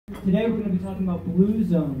Today we're going to be talking about blue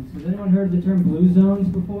zones. Has anyone heard of the term blue zones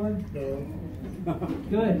before? No.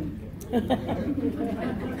 Good.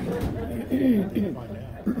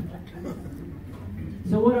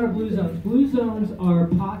 So what are blue zones? Blue zones are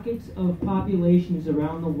pockets of populations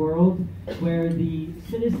around the world where the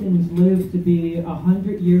citizens live to be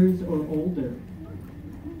 100 years or older.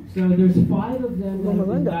 So there's 5 of them that have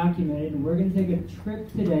been documented, and we're going to take a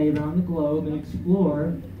trip today around the globe and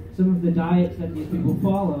explore some of the diets that these people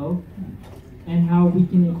follow and how we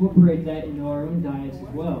can incorporate that into our own diets as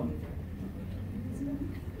well.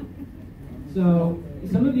 So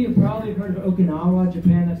some of you have probably heard of Okinawa,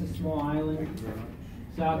 Japan. That's a small island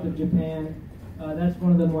south of Japan. That's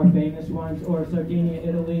one of the more famous ones. Or Sardinia,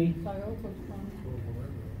 Italy.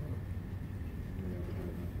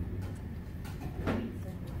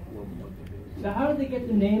 So how did they get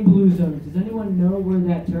the name blue zones? Does anyone know where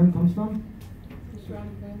that term comes from?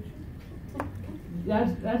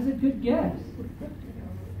 That's a good guess.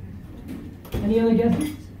 Any other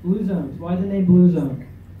guesses? Blue zones. Why the name blue zone?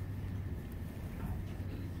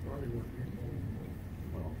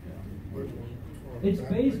 It's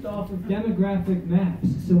based off of demographic maps.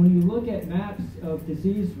 So when you look at maps of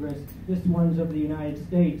disease risk, just ones of the United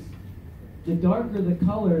States, the darker the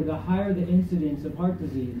color, the higher the incidence of heart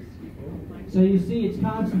disease. So you see it's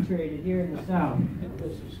concentrated here in the south.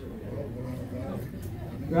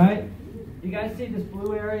 Right? You guys see this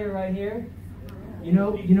blue area right here? You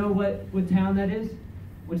know what town that is?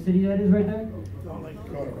 What city that is right there?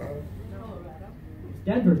 Colorado.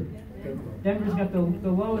 Denver. Denver's got the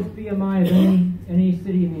lowest BMI of any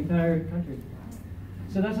city in the entire country.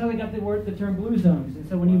 So that's how they got the term blue zones. And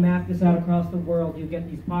so when you map this out across the world, you get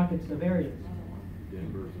these pockets of areas.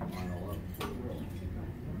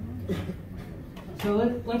 So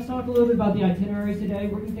let's talk a little bit about the itinerary today.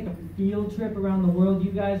 We're going to take a field trip around the world.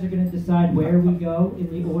 You guys are going to decide where we go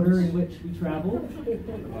in the order in which we travel. I'd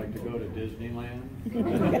like to go to Disneyland.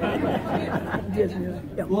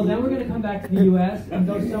 Well, then we're going to come back to the U.S. and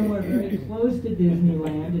go somewhere very close to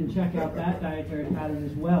Disneyland and check out that dietary pattern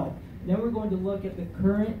as well. Then we're going to look at the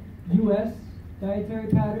current U.S. dietary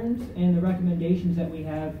patterns and the recommendations that we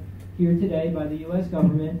have here today by the U.S.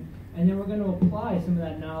 government. And then we're going to apply some of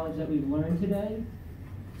that knowledge that we've learned today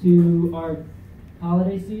to our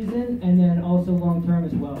holiday season and then also long-term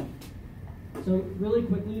as well. So really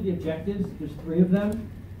quickly, the objectives, there's 3 of them.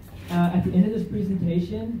 At the end of this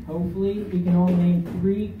presentation, hopefully, we can all name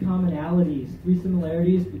 3 commonalities, 3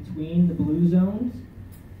 similarities between the blue zones.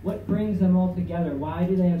 What brings them all together? Why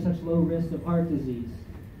do they have such low risk of heart disease?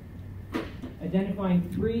 Identifying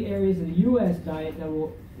 3 areas of the U.S. diet that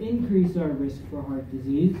will increase our risk for heart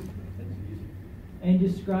disease. And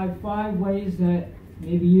describe 5 ways that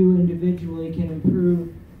maybe you individually can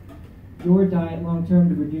improve your diet long-term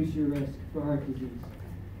to reduce your risk for heart disease.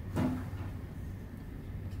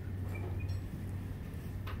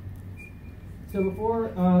 So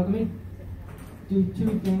before, let me do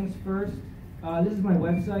 2 things first. This is my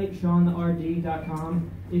website,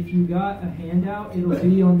 SeanTheRD.com. If you got a handout, it'll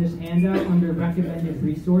be on this handout under recommended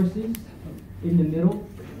resources in the middle.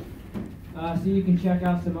 So you can check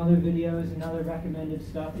out some other videos and other recommended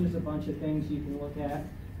stuff. There's a bunch of things you can look at.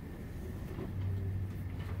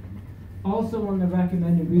 Also on the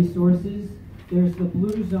recommended resources, there's the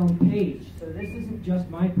Blue Zone page. So this isn't just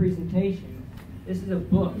my presentation. This is a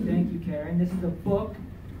book. Thank you, Karen. This is a book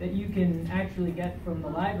that you can actually get from the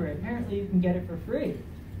library. Apparently you can get it for free.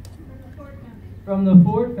 From the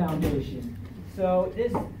Ford Foundation. So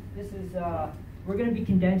this is... we're going to be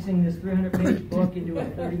condensing this 300-page book into a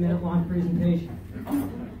 30-minute long presentation.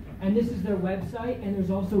 And this is their website, and there's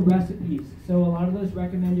also recipes. So a lot of those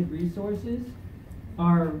recommended resources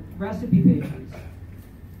are recipe pages.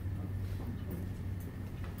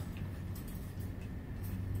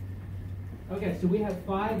 Okay, so we have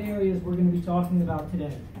 5 areas we're going to be talking about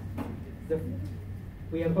today.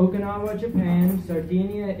 We have Okinawa, Japan,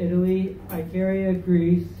 Sardinia, Italy, Icaria,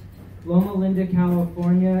 Greece, Loma Linda,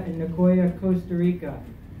 California, and Nicoya, Costa Rica.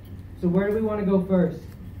 So where do we want to go first?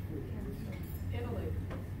 Italy.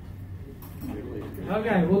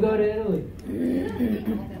 Okay, we'll go to Italy.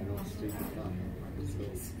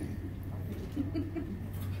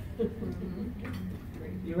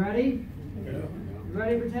 You ready? Yeah. You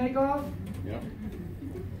ready for takeoff? Yep.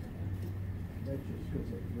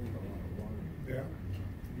 Yeah.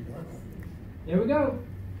 You got it. Here we go.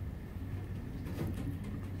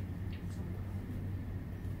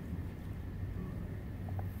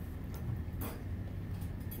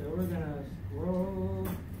 So we're gonna scroll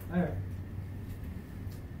there.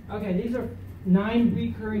 Okay, these are 9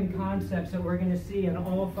 recurring concepts that we're gonna see in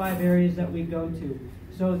all 5 areas that we go to.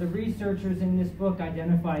 So So the researchers in this book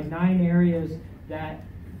identified 9 areas that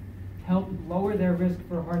help lower their risk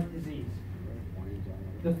for heart disease.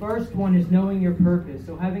 The first one is knowing your purpose.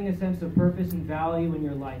 So having a sense of purpose and value in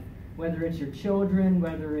your life, whether it's your children,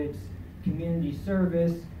 whether it's community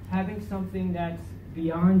service, having something that's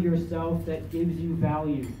beyond yourself that gives you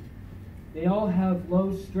value. They all have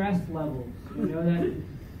low stress levels. You know that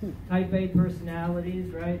type A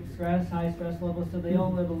personalities, right? Stress, high stress levels, so they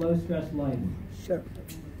all live a low stress life. Sure.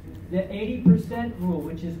 The 80% rule,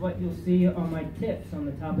 which is what you'll see on my tips on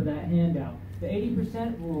the top of that handout. The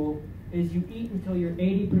 80% rule is you eat until you're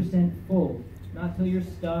 80% full. Not till you're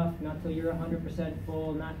stuffed, not till you're 100%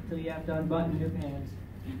 full, not till you have to unbutton your pants.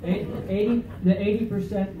 The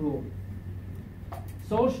 80% rule.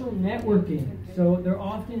 Social networking. So they're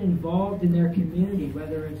often involved in their community,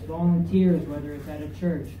 whether it's volunteers, whether it's at a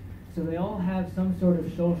church. So they all have some sort of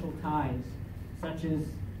social ties, such as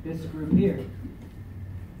this group here.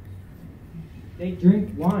 They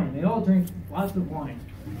drink wine. They all drink lots of wine.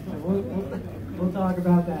 So we'll talk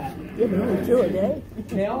about that. Yeah, but only 2 a day.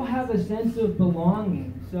 They all have a sense of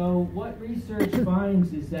belonging. So what research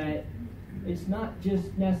finds is that it's not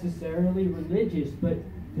just necessarily religious, but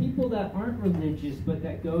people that aren't religious but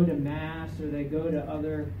that go to Mass or they go to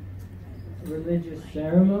other religious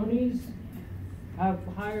ceremonies have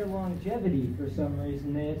higher longevity for some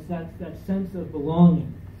reason. It's that sense of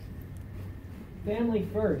belonging. Family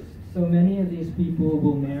first. So many of these people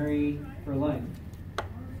will marry for life.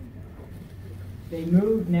 They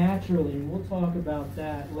move naturally, and we'll talk about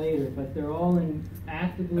that later, but they're all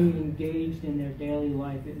actively engaged in their daily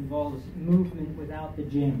life. It involves movement without the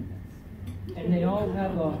gym. And they all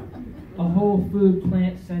have a whole food,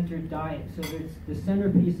 plant-centered diet. So the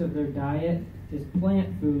centerpiece of their diet is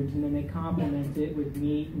plant foods, and then they complement it with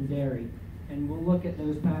meat and dairy. And we'll look at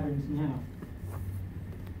those patterns now.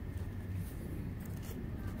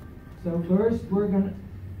 So first, we're going to...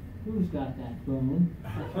 Who's got that bone?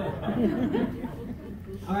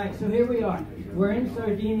 All right, so here we are. We're in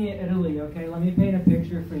Sardinia, Italy, okay? Let me paint a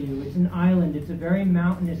picture for you. It's an island. It's a very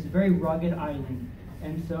mountainous, very rugged island.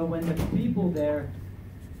 And so when the people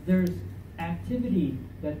there's activity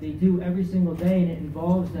that they do every single day, and it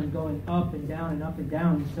involves them going up and down and up and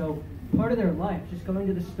down. So part of their life, just going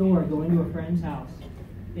to the store, going to a friend's house,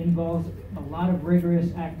 involves a lot of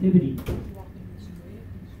rigorous activity.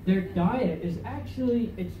 Their diet is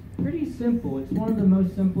actually, it's pretty simple. It's one of the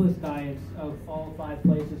most simplest diets of all 5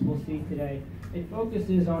 places we'll see today. It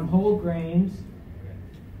focuses on whole grains.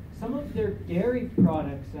 Some of their dairy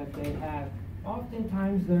products that they have,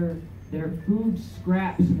 oftentimes their food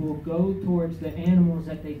scraps will go towards the animals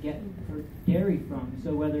that they get their dairy from.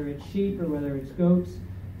 So whether it's sheep or whether it's goats.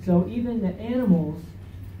 So even the animals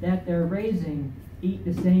that they're raising eat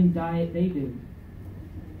the same diet they do.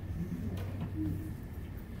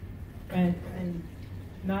 And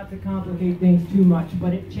not to complicate things too much,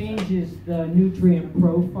 but it changes the nutrient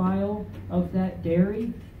profile of that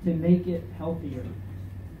dairy to make it healthier.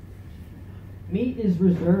 Meat is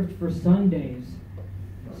reserved for Sundays.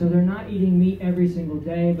 So they're not eating meat every single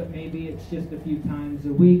day, but maybe it's just a few times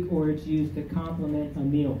a week, or it's used to complement a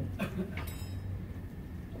meal.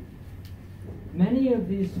 Many of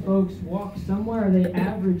these folks walk somewhere, they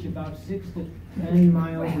average about 6 to 10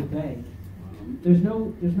 miles a day. There's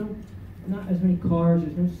not as many cars,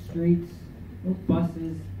 there's no streets, no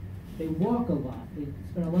buses. They walk a lot. They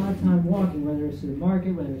spend a lot of time walking, whether it's to the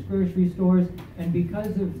market, whether it's grocery stores, and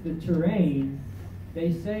because of the terrain,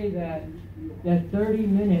 they say that 30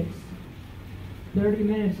 minutes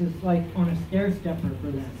is like on a stair stepper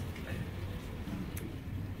for them.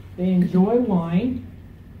 They enjoy wine.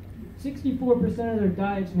 64% of their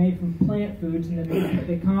diet's made from plant foods, and then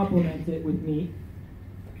they complement it with meat.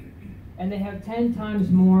 And they have 10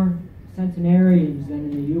 times more centenarians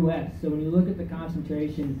than in the U.S. So when you look at the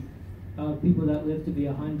concentration of people that live to be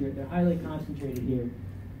 100, they're highly concentrated here.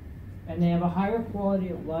 And they have a higher quality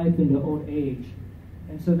of life into old age.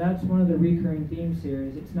 And so that's one of the recurring themes here,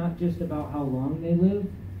 is it's not just about how long they live,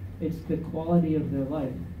 it's the quality of their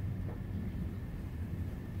life.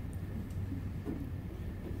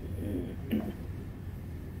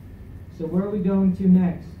 So where are we going to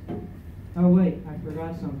next? Oh wait, I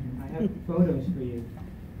forgot something. I have photos for you.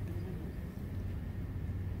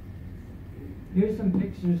 Here's some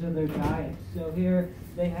pictures of their diet. So here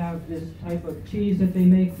they have this type of cheese that they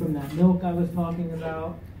make from that milk I was talking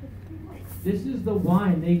about. This is the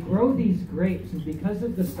wine. They grow these grapes, and because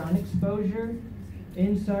of the sun exposure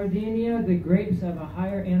in Sardinia, the grapes have a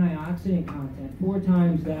higher antioxidant content, 4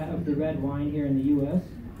 times that of the red wine here in the U.S.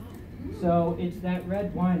 So it's that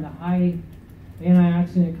red wine, the high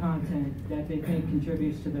antioxidant content, that they think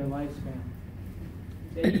contributes to their lifespan.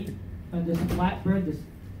 They eat this flatbread, this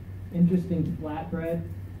interesting flatbread,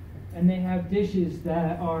 and they have dishes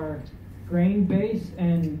that are grain-based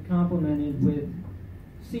and complemented with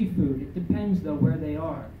seafood. It depends, though, where they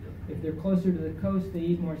are. If they're closer to the coast, they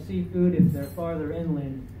eat more seafood. If they're farther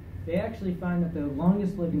inland, they actually find that the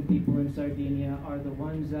longest living people in Sardinia are the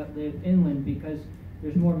ones that live inland because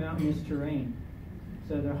there's more mountainous terrain.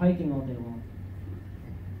 So they're hiking all day long.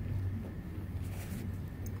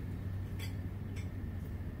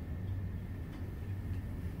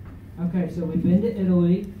 Okay, so we've been to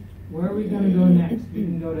Italy. Where are we going to go next? We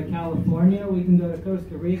can go to California, we can go to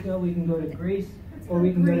Costa Rica, we can go to Greece, or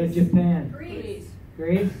we can go to Japan. Greece.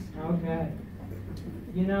 Greece? Okay.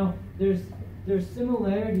 You know, there's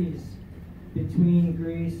similarities between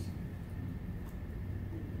Greece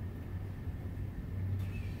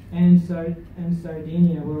and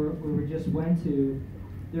Sardinia, where we just went to.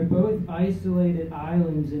 They're both isolated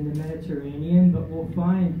islands in the Mediterranean, but we'll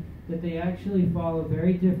find that they actually follow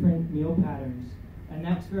very different meal patterns. And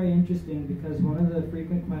that's very interesting because one of the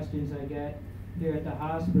frequent questions I get here at the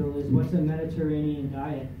hospital is, what's a Mediterranean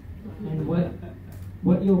diet? And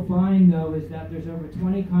what you'll find, though, is that there's over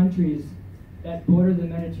 20 countries that border the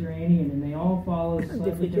Mediterranean, and they all follow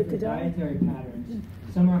slightly different dietary patterns.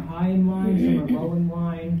 Some are high in wine, some are low in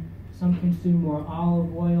wine, some consume more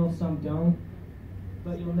olive oil, some don't.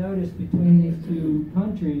 But you'll notice between these two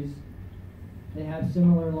countries, they have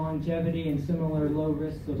similar longevity and similar low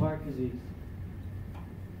risks of heart disease.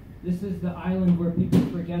 This is the island where people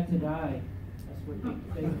forget to die. That's what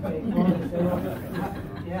they call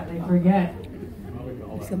it. Yeah, they forget.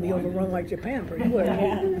 It's going to be overrun like Japan pretty quick.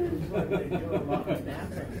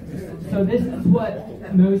 So this is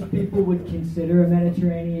what most people would consider a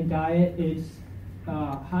Mediterranean diet. It's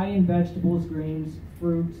high in vegetables, greens,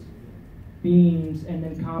 fruits, beans, and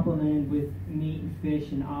then complemented with meat and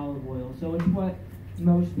fish and olive oil. So it's what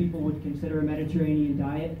most people would consider a Mediterranean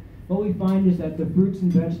diet. What we find is that the fruits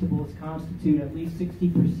and vegetables constitute at least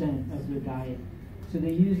 60% of their diet. So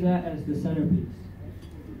they use that as the centerpiece.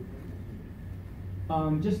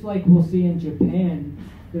 Just like we'll see in Japan,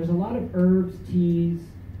 there's a lot of herbs, teas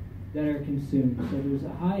that are consumed. So there's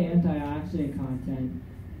a high antioxidant content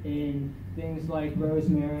in things like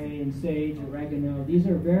rosemary and sage, oregano. These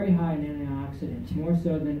are very high in antioxidants, more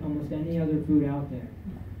so than almost any other food out there.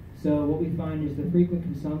 So what we find is the frequent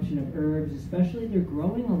consumption of herbs, especially they're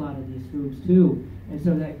growing a lot of these foods too. And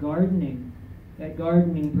so that gardening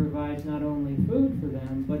provides not only food for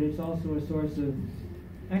them, but it's also a source of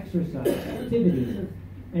exercise, activity.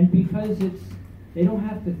 And because they don't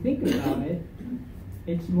have to think about it,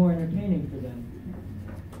 it's more entertaining for them.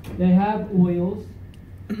 They have oils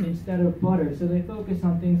instead of butter, so they focus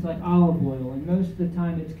on things like olive oil, and most of the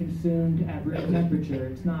time it's consumed at room temperature.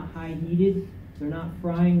 It's not high heated. They're not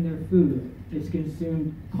frying their food. It's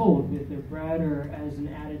consumed cold with their bread or as an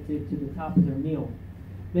additive to the top of their meal.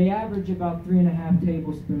 They average about 3.5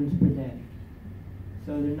 tablespoons per day.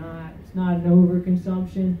 So it's not an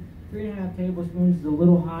overconsumption. 3.5 tablespoons is a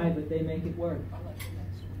little high, but they make it work.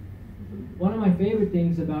 One of my favorite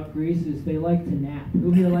things about Greece is they like to nap.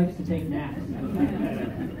 Who here likes to take naps?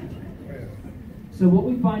 So what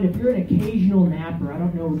we find, if you're an occasional napper, I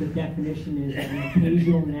don't know what the definition is of an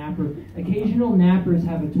occasional napper. Occasional nappers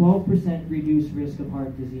have a 12% reduced risk of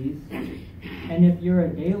heart disease. And if you're a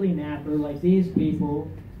daily napper, like these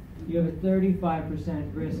people, you have a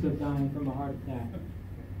 35% risk of dying from a heart attack.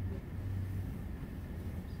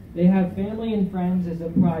 They have family and friends as a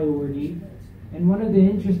priority. And one of the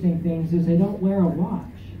interesting things is they don't wear a watch.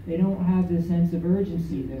 They don't have the sense of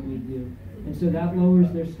urgency that we do. And so that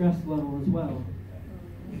lowers their stress level as well.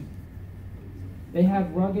 They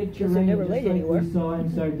have rugged terrain just like we saw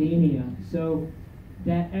in Sardinia. So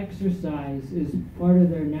that exercise is part of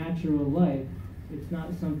their natural life. It's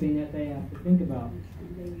not something that they have to think about.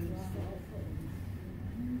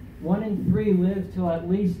 1 in 3 live till at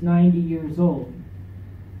least 90 years old.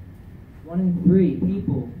 1 in 3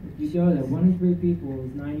 people, if you go there, 1 in 3 people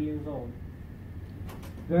is 90 years old.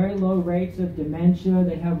 Very low rates of dementia.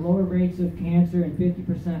 They have lower rates of cancer and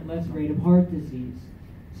 50% less rate of heart disease.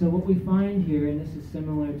 So what we find here, and this is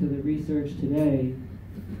similar to the research today,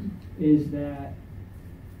 is that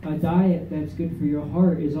a diet that's good for your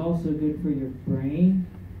heart is also good for your brain.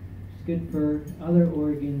 It's good for other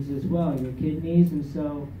organs as well, your kidneys. And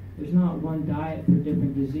so there's not one diet for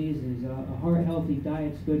different diseases. A heart-healthy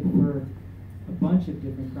diet's good for a bunch of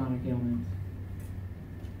different chronic ailments.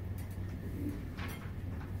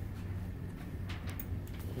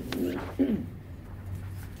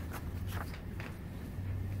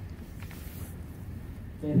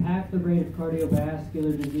 They have half the rate of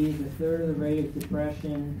cardiovascular disease, a third of the rate of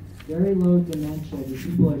depression, very low dementia. These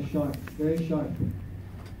people are sharp, very sharp.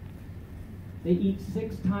 They eat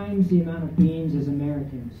 6 times the amount of beans as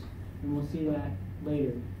Americans, and we'll see that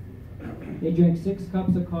later. They drink 6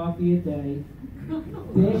 cups of coffee a day,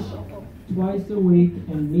 fish twice a week,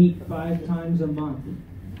 and meat 5 times a month.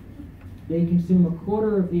 They consume a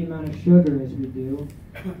quarter of the amount of sugar as we do,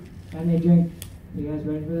 and they drink, you guys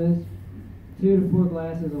ready for this? 2 to 4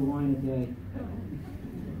 glasses of wine a day.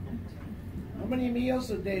 How many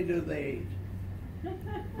meals a day do they eat?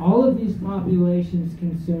 All of these populations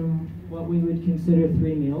consume what we would consider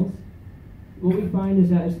 3 meals. What we find is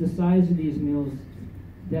that it's the size of these meals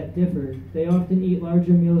that differ. They often eat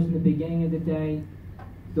larger meals in the beginning of the day.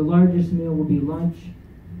 The largest meal will be lunch,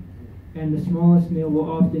 and the smallest meal will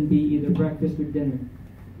often be either breakfast or dinner.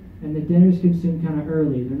 And the dinner's consumed kind of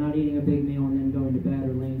early. They're not eating a big meal and then going to bed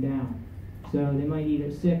or laying down. So they might eat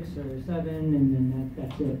at 6 or 7, and then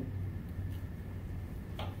that's it.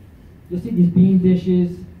 You'll see these bean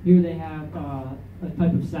dishes. Here they have a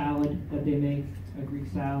type of salad that they make, a Greek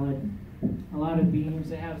salad. A lot of beans.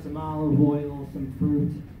 They have some olive oil, some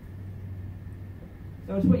fruit.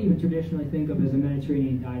 So it's what you would traditionally think of as a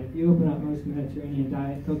Mediterranean diet. If you open up most Mediterranean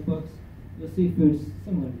diet cookbooks, you'll see foods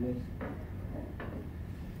similar to this.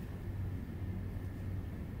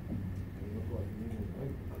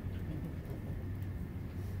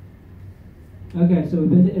 Okay, so we've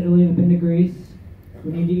been to Italy, we've been to Greece.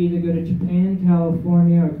 We need to either go to Japan,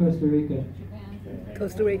 California, or Costa Rica. Japan.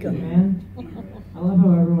 Costa Rica. Japan? I love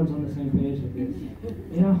how everyone's on the same page with this.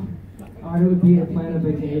 You know, how hard it would be to plan a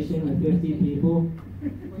vacation with 50 people.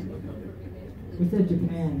 We said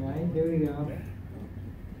Japan, right? Here we go.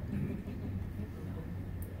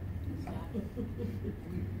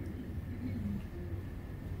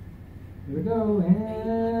 Here we go,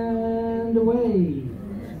 and away.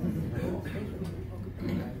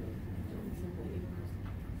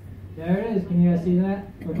 There it is. Can you guys see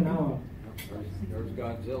that? Okinawa. There's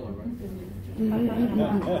Godzilla right there.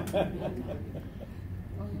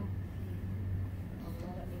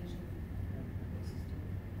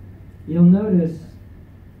 You'll notice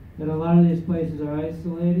that a lot of these places are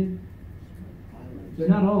isolated. They're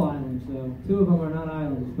not all islands, though. 2 of them are not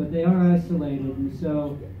islands, but they are isolated, and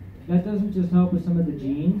so that doesn't just help with some of the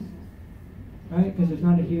genes, right? Because there's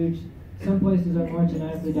not a huge. Some places are more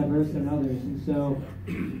genetically diverse than others, and so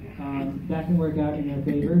that can work out in their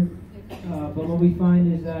favor. But what we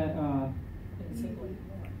find is that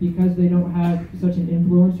because they don't have such an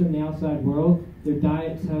influence from the outside world, their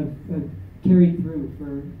diets have carried through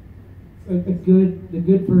for the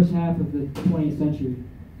good first half of the 20th century.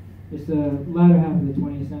 It's the latter half of the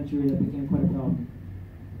 20th century that became quite a problem.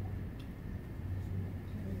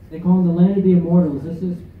 They call them the land of the immortals. This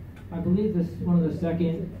is, I believe, this is one of the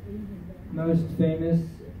second most famous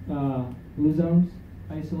blue zones,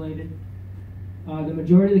 isolated. The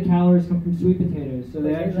majority of the calories come from sweet potatoes, so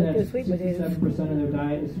they actually have 67% of their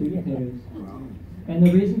diet is sweet potatoes. And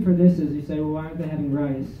the reason for this is, you say, well, why aren't they having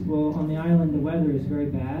rice? Well, on the island, the weather is very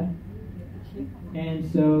bad, and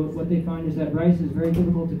so what they find is that rice is very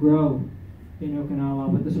difficult to grow in Okinawa,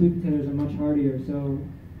 but the sweet potatoes are much hardier, so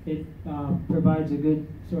it provides a good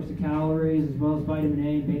source of calories as well as vitamin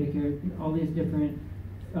A, beta carotene, all these different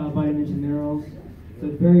vitamins and minerals. So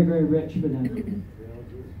it's very, very rich for them.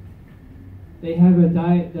 They have a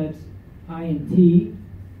diet that's high in tea,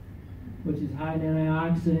 which is high in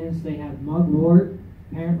antioxidants. They have mugwort.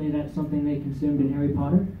 Apparently that's something they consumed in Harry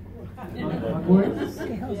Potter. Mugwort. What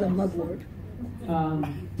the hell's a mugwort?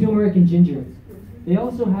 Turmeric and ginger. They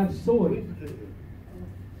also have soy.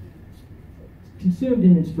 Consumed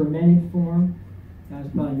in its fermented form. You guys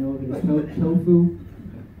probably know of it as tofu.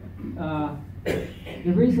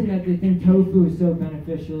 The reason that they think tofu is so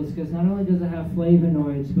beneficial is because not only does it have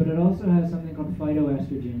flavonoids, but it also has something called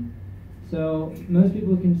phytoestrogen. So most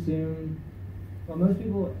people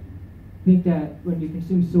think that when you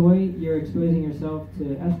consume soy, you're exposing yourself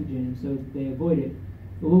to estrogen, so they avoid it.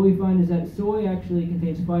 But what we find is that soy actually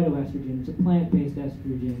contains phytoestrogen. It's a plant-based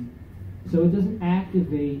estrogen. So it doesn't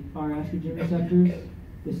activate our estrogen receptors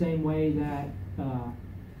the same way that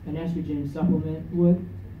an estrogen supplement would.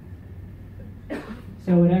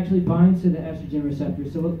 So it actually binds to the estrogen receptor,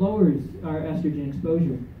 so it lowers our estrogen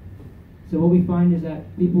exposure. So what we find is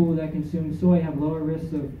that people that consume soy have lower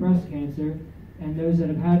risks of breast cancer, and those that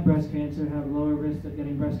have had breast cancer have lower risks of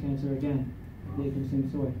getting breast cancer again if they consume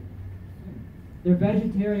soy. They're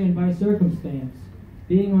vegetarian by circumstance.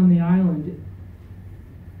 Being on the island,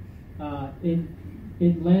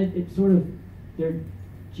 their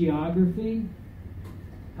geography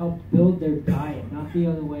helped build their diet, not the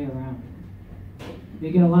other way around. They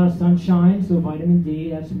get a lot of sunshine, so vitamin D,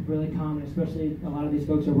 that's really common, especially a lot of these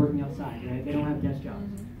folks are working outside, right? They don't have desk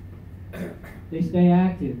jobs. They stay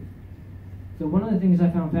active. So one of the things I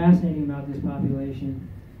found fascinating about this population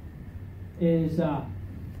is their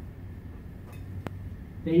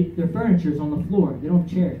furniture is on the floor. They don't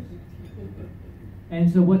have chairs.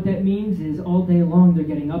 And so what that means is all day long they're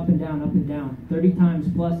getting up and down, 30 times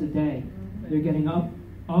plus a day. They're getting up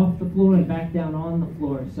off the floor and back down on the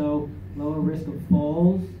floor. So lower risk of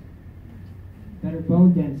falls, better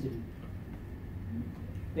bone density.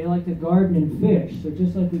 They like to garden and fish. So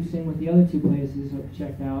just like we've seen with the other two places I've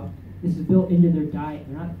checked out, this is built into their diet.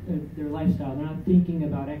 They're not their lifestyle. They're not thinking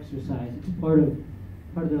about exercise. It's part of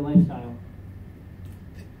their lifestyle.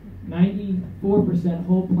 94%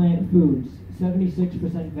 whole plant foods,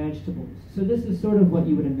 76% vegetables. So this is sort of what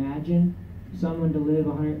you would imagine someone to live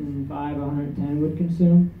 105, 110 would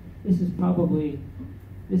consume. This is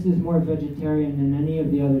more vegetarian than any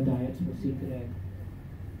of the other diets we'll see today.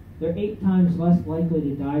 They're 8 times less likely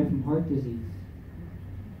to die from heart disease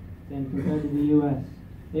than compared to the U.S.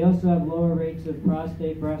 They also have lower rates of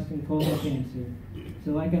prostate, breast, and colon cancer.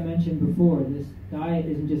 So like I mentioned before, this diet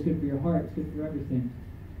isn't just good for your heart, it's good for everything.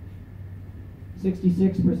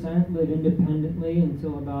 66% live independently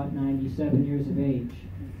until about 97 years of age.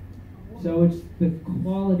 So it's the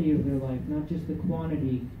quality of their life, not just the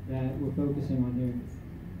quantity, that we're focusing on here.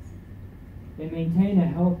 They maintain a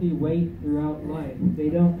healthy weight throughout life. They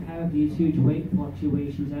don't have these huge weight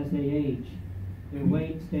fluctuations as they age. Their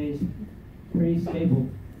weight stays pretty stable.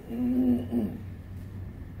 And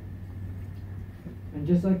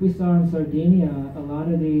just like we saw in Sardinia, a lot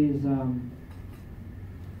of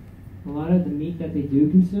the meat that they do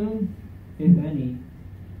consume, if any,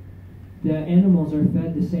 the animals are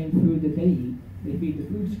fed the same food that they eat. They feed the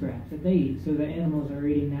food scraps that they eat, so the animals are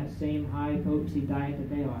eating that same high potency diet that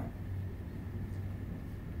they are.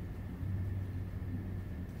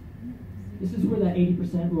 This is where that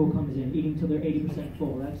 80% rule comes in, eating till they're 80%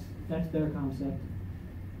 full. That's their concept.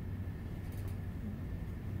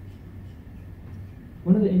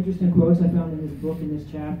 One of the interesting quotes I found in this book, in this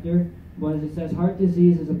chapter, was it says, heart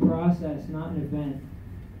disease is a process, not an event.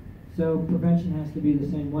 So prevention has to be the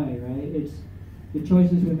same way, right? It's the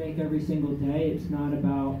choices we make every single day. It's not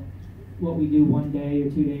about what we do one day or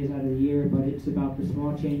 2 days out of the year, but it's about the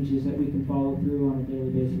small changes that we can follow through on a daily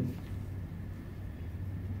basis.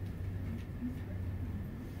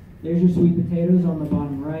 There's your sweet potatoes on the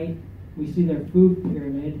bottom right. We see their food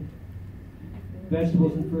pyramid.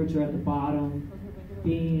 Vegetables and fruits are at the bottom.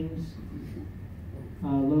 Beans,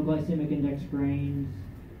 low glycemic index grains.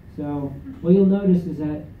 So what you'll notice is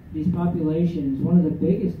that these populations, one of the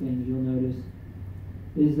biggest things you'll notice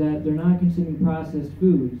is that they're not consuming processed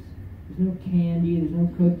foods. There's no candy, there's no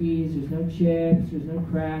cookies, there's no chips, there's no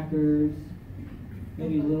crackers,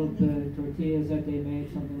 maybe a little bit of tortillas that they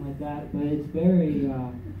make, something like that. But it's very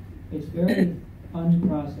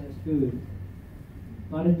unprocessed food.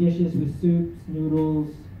 A lot of dishes with soups,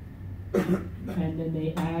 noodles, and then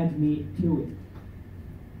they add meat to it.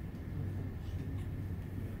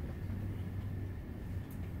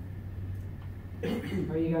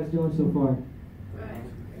 How are you guys doing so far?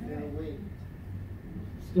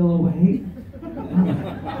 Still awake?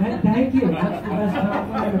 Thank you. That's the best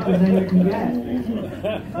compliment a presenter can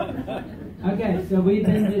get. Okay, so we've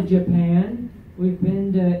been to Japan, we've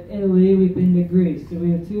been to Italy, we've been to Greece. So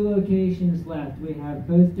we have 2 locations left. We have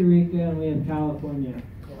Costa Rica and we have California.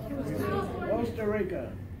 Costa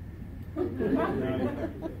Rica.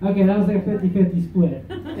 Okay, that was like a 50-50 split.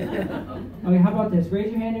 Okay, how about this?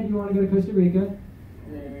 Raise your hand if you want to go to Costa Rica.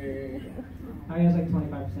 I guess like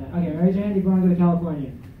 25%. Okay, raise your hand if you want to go to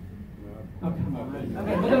California. Oh, come on.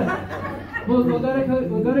 Okay, we'll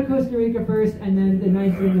go to Costa Rica first, and then the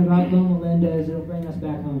nice thing about Loma Linda is it'll bring us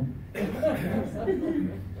back home.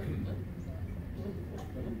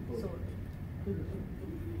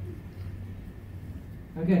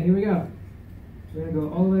 Okay, here we go. We're going to go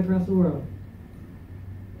all the way across the world.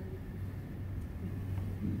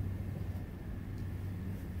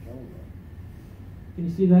 Can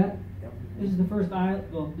you see that? Yep. This is the first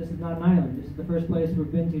island. Well, this is not an island. This is the first place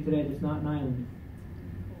we've been to today that's not an island.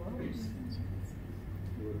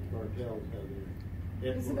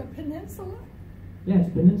 Is it a peninsula? Yeah, it's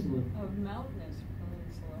a peninsula. Of mountainous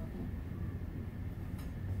peninsula.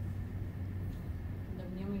 The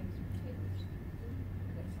yummy potatoes.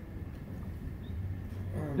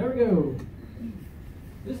 There we go.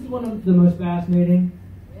 This is one of the most fascinating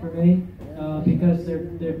for me because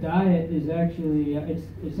their diet is actually it's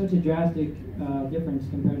such a drastic difference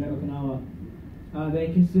compared to Okinawa. They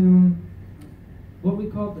consume what we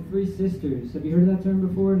call the 3 sisters. Have you heard of that term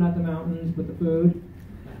before? Not the mountains, but the food.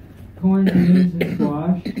 corn, beans, and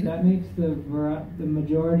squash. That makes the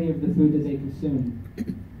majority of the food that they consume.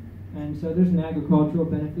 And so there's an agricultural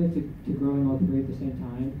benefit to growing all three at the same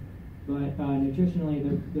time. But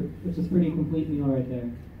nutritionally, it's a pretty complete meal right there.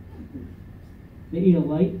 They eat a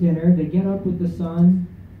light dinner, they get up with the sun,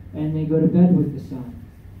 and they go to bed with the sun.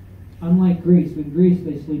 Unlike Greece, with Greece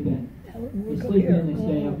they sleep in. They sleep in, they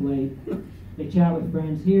stay up late. They chat with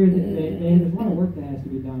friends. Here, there's a lot of work that has to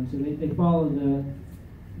be done, so they follow the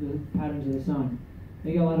patterns of the sun.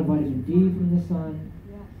 They get a lot of vitamin D from the sun.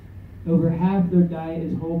 Over half their diet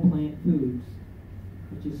is whole plant foods,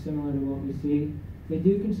 which is similar to what we see. They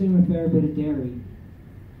do consume a fair bit of dairy.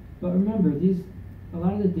 But remember, a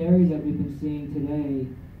lot of the dairy that we've been seeing today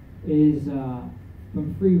is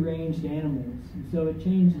from free-range animals, and so it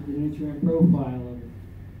changes the nutrient profile of it.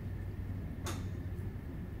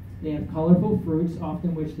 They have colorful fruits,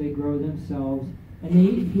 often which they grow themselves, and they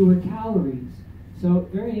eat fewer calories. So,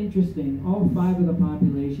 very interesting, all 5 of the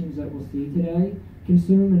populations that we'll see today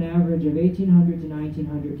consume an average of 1,800 to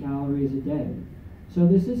 1,900 calories a day. So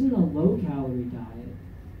this isn't a low-calorie diet.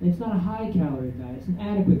 It's not a high-calorie diet. It's an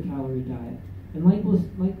adequate calorie diet. And like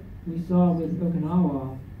we saw with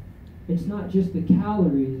Okinawa, it's not just the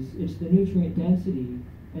calories, it's the nutrient density.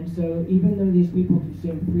 And so even though these people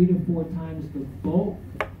consume 3 to 4 times the bulk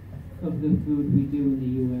of the food we do in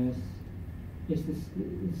the U.S., it's the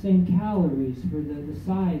same calories, for the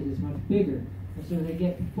size is much bigger. And so they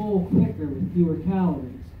get full quicker with fewer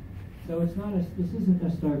calories. So this isn't a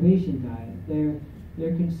starvation diet.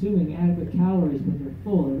 They're consuming adequate calories, but they're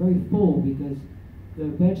full. They're very full because the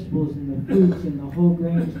vegetables and the fruits and the whole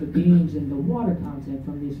grains, the beans and the water content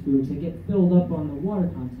from these foods, they get filled up on the water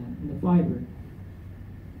content and the fiber.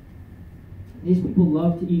 These people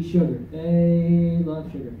love to eat sugar. They love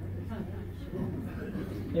sugar.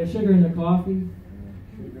 They have sugar in their coffee.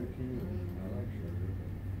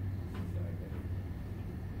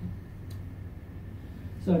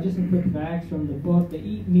 So just some quick facts from the book. They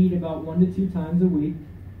eat meat about 1 to 2 times a week.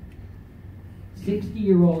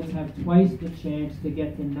 60-year-olds have twice the chance to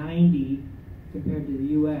get to 90 compared to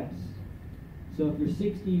the U.S. So if you're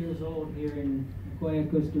 60 years old here in Nicoya,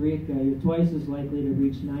 Costa Rica, you're twice as likely to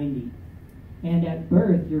reach 90. And at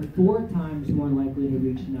birth, you're 4 times more likely to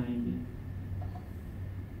reach 90.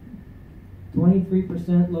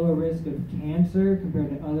 23% lower risk of cancer compared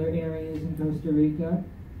to other areas in Costa Rica.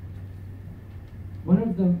 One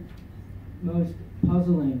of the most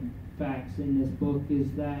puzzling facts in this book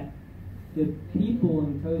is that the people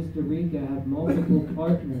in Costa Rica have multiple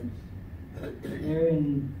partners. They're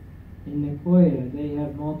in Nicoya, they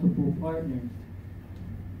have multiple partners.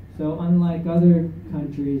 So unlike other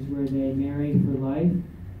countries where they marry for life,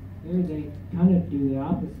 here they kind of do the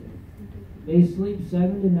opposite. They sleep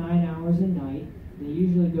 7 to 9 hours a night. They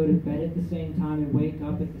usually go to bed at the same time and wake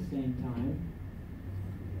up at the same time.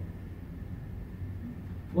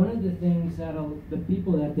 One of the things that the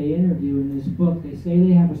people that they interview in this book, they say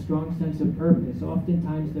they have a strong sense of purpose.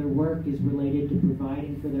 Oftentimes their work is related to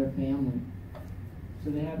providing for their family. So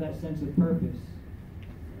they have that sense of purpose.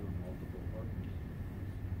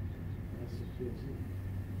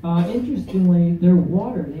 Interestingly, their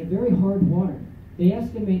water, they have very hard water. They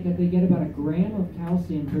estimate that they get about 1 gram of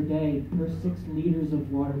calcium per day per 6 liters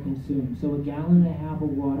of water consumed. So 1.5 gallons of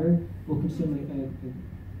water will consume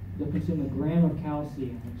they'll consume 1 gram of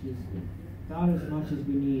calcium, which is about as much as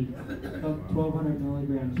we need, about 1,200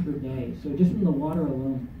 milligrams per day. So just from the water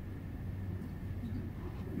alone.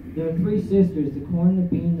 There are 3 sisters. The corn, the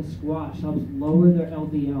bean, the squash helps lower their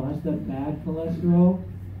LDL. That's the bad cholesterol.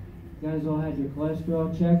 You guys all had your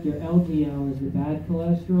cholesterol checked. Your LDL is the bad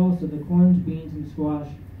cholesterol. So the corns, beans, and squash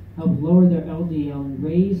help lower their LDL and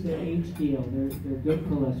raise their HDL, their good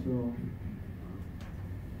cholesterol.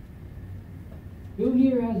 Who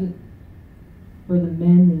here has for the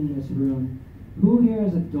men in this room, who here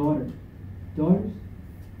has a daughter? Daughters?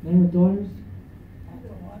 Men with daughters?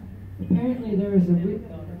 Apparently there is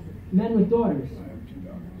men with daughters. I have 2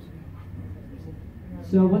 daughters.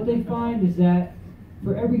 So what they find is that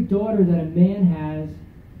for every daughter that a man has,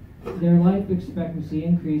 their life expectancy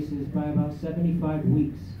increases by about 75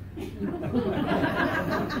 weeks.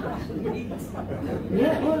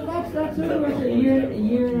 Yeah, well, that's over a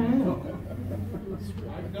year and a half.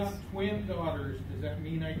 I've got twin daughters. Does that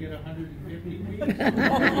mean I get 150 weeks?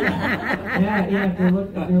 Yeah, if they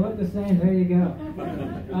look the same, there you go.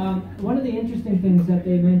 One of the interesting things that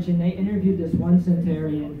they mentioned, they interviewed this one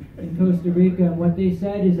centenarian in Costa Rica, and what they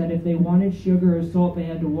said is that if they wanted sugar or salt, they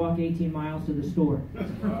had to walk 18 miles to the store.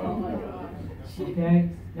 Okay?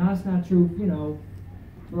 Now that's not true,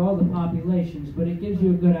 for all the populations, but it gives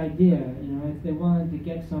you a good idea, if they wanted to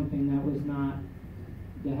get something that was not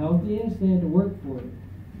the healthiest, they had to work for it.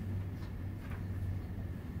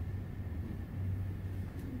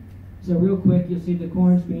 So real quick, you'll see the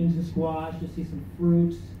corns, beans, and squash. You'll see some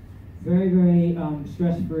fruits. Very, very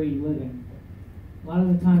stress-free living. A lot of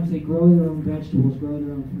the times they grow their own vegetables, grow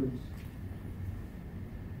their own fruits.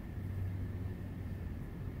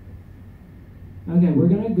 Okay, we're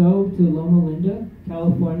going to go to Loma Linda,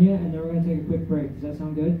 California, and then we're going to take a quick break. Does that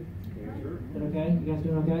sound good? Is that okay? You guys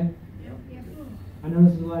doing okay? Yep. I know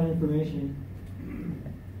this is a lot of information.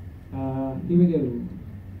 Here we go.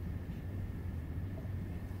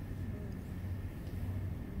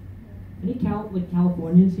 Any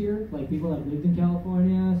Californians here? Like people that lived in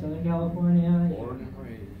California, Southern California? Born and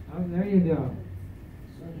raised. Oh, there you go.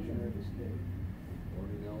 Sunshine of the state. Born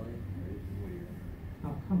in LA, raised in Whittier.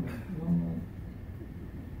 Oh, come on.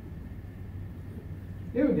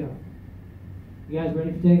 Here we go. You guys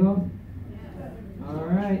ready for takeoff? Yeah. All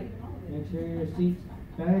right. Make sure your seats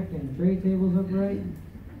back and tray tables upright.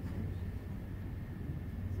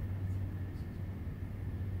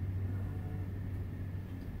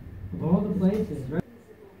 Of all the places, right?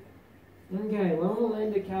 Okay, Loma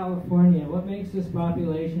Linda, California. What makes this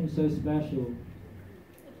population so special?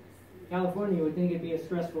 California, you would think it'd be a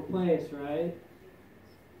stressful place, right?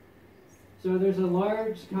 So there's a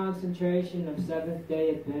large concentration of Seventh-day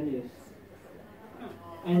Adventists.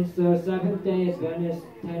 And so Seventh-day Adventists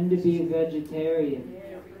tend to be vegetarian.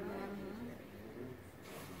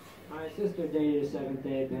 My sister dated a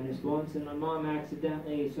Seventh-day Adventist once, and my mom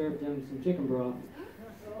accidentally served him some chicken broth.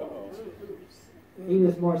 He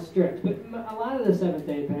was more strict. But a lot of the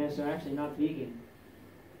Seventh-day Adventists are actually not vegan.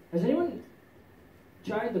 Has anyone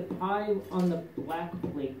tried the pie on the black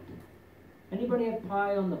plate? Anybody have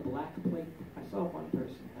pie on the black plate? I saw one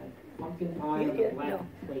person had pumpkin pie on the black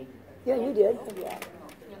plate. Yeah, you did. Yeah.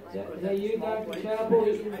 Is that you, Dr. Chappell?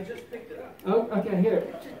 I just picked it up. Oh, okay, here.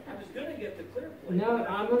 I was going to get the clear plate. No,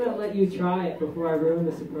 I'm going to let you try it before I ruin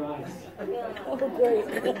the surprise. Oh, great.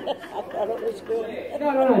 I thought it was good.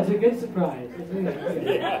 No, it's a good surprise. It's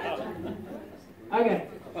good. Okay,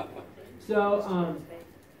 so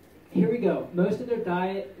here we go. Most of their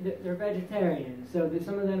diet, they're vegetarian, so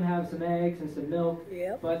some of them have some eggs and some milk,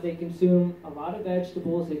 Yep. but they consume a lot of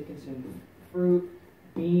vegetables. They consume fruit,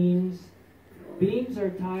 beans. Beans are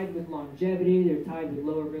tied with longevity. They're tied with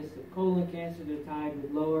lower risks of colon cancer. They're tied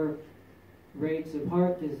with lower rates of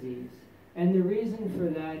heart disease. And the reason for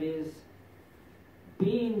that is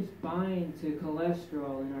beans bind to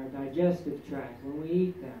cholesterol in our digestive tract when we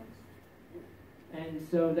eat them. And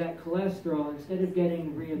so that cholesterol, instead of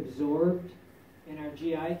getting reabsorbed in our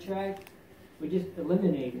GI tract, we just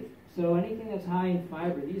eliminate it. So anything that's high in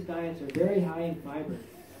fiber, these diets are very high in fiber.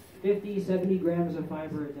 50, 70 grams of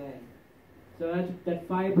fiber a day. So that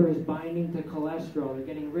fiber is binding to cholesterol. They're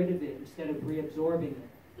getting rid of it instead of reabsorbing it.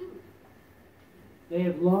 They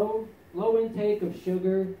have low intake of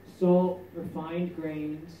sugar, salt, refined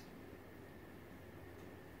grains,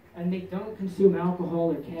 and they don't consume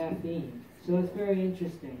alcohol or caffeine. So it's very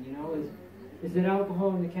interesting, you know, is that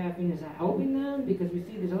alcohol and the caffeine, is that helping them? Because we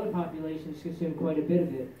see these other populations consume quite a bit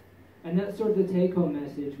of it. And that's sort of the take-home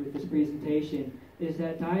message with this presentation, is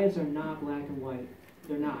that diets are not black and white.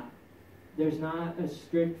 They're not. There's not a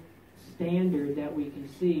strict standard that we can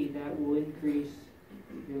see that will increase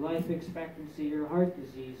your life expectancy or heart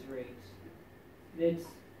disease rates.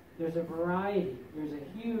 There's a variety. There's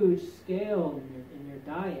a huge scale in your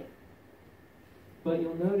diet. But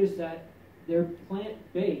you'll notice that they're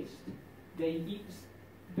plant-based. They eat,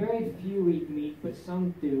 very few eat meat, but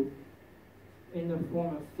some do, in the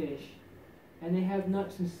form of fish. And they have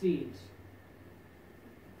nuts and seeds.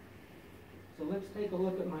 So let's take a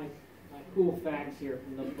look at my cool facts here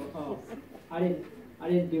from the book. Oh, I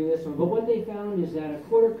didn't do this one, but what they found is that a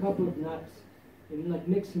quarter cup of nuts, like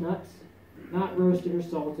mixed nuts, not roasted or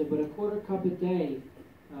salted, but a quarter cup a day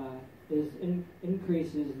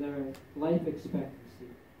increases their life expectancy.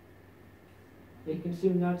 They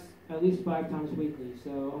consume nuts at least 5 times weekly,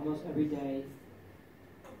 so almost every day.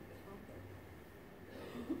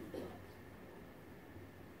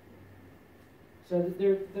 So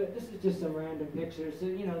this is just some random pictures. So,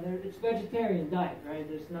 you know, it's vegetarian diet, right?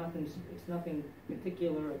 It's nothing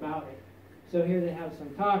particular about it. So here they have some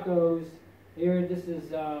tacos. Here, this is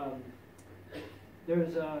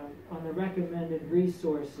there's on the recommended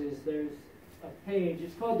resources. There's a page.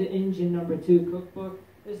 It's called the Engine No. 2 Cookbook.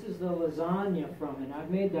 This is the lasagna from it. I've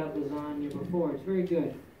made that lasagna before. It's very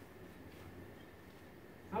good.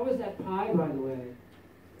 How was that pie, by the way?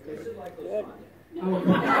 Tasted like lasagna. Oh.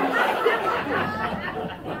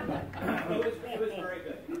 It was very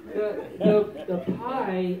good. The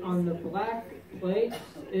pie on the black plate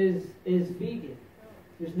is vegan.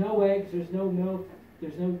 There's no eggs, there's no milk,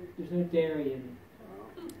 there's no dairy in it.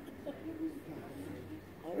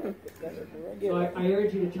 I like it better than So regular. I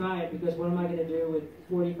urge you to try it, because what am I going to do with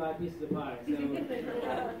 45 pieces of pie? So,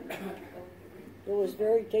 It was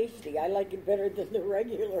very tasty. I like it better than the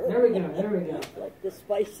regular. there we go. Like the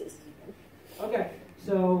spices. Okay,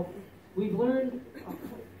 so we've learned.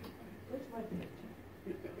 Where's my pen?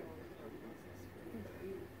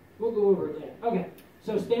 We'll go over it later. Okay,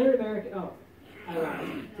 so standard American. Oh, I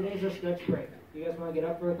lied. Today's our stretch break. You guys want to get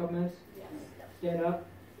up for a couple minutes? Stand up.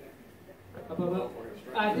 Up.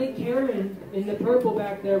 I think Karen in the purple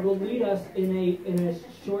back there will lead us in a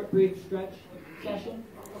short, brief stretch session.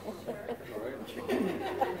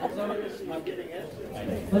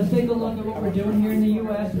 Let's take a look at what we're doing here in the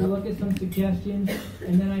U.S. We'll look at some suggestions,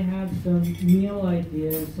 and then I have some meal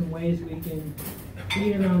ideas, some ways we can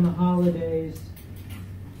eat around the holidays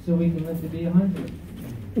so we can live to be 100.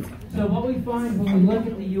 So what we find when we look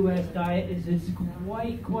at the U.S. diet is it's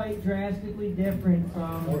quite drastically different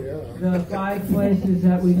from the 5 places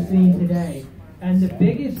that we've seen today. And the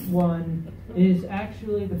biggest one is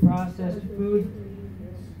actually the processed food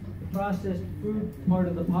part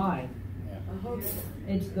of the pie.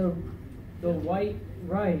 It's the white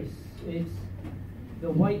rice, it's the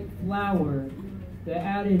white flour, the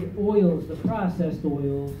added oils, the processed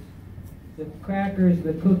oils, the crackers,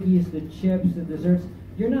 the cookies, the chips, the desserts.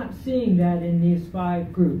 You're not seeing that in these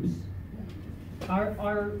 5 groups.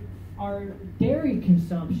 Our dairy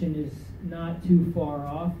consumption is not too far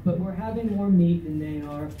off, but we're having more meat than they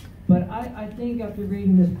are. But I think after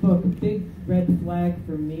reading this book, a big red flag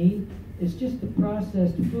for me is just the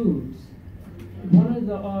processed foods. One of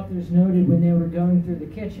the authors noted when they were going through the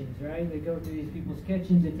kitchens, right? They go through these people's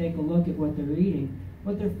kitchens and take a look at what they're eating.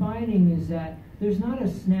 What they're finding is that there's not a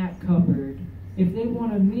snack cupboard. If they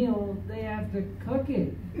want a meal, they have to cook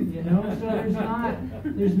it, you know? So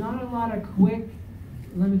there's not a lot of quick,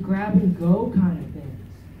 let me grab and go kind of things.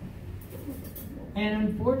 And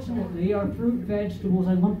unfortunately, our fruit, vegetables,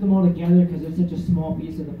 I lumped them all together because it's such a small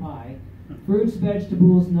piece of the pie. Fruits,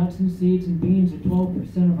 vegetables, nuts and seeds, and beans are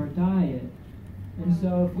 12% of our diet. And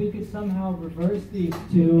so if we could somehow reverse these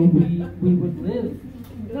two, we would live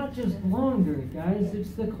not just longer, guys,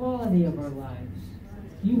 it's the quality of our lives.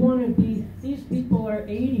 You want to be, these people are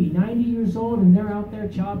 80, 90 years old, and they're out there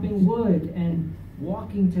chopping wood and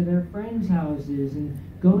walking to their friends' houses and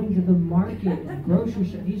going to the market and grocery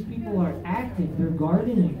shop. These people are active, they're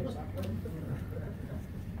gardening.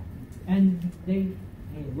 And they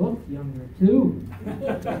look younger too.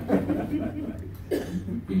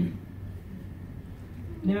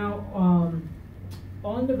 Now,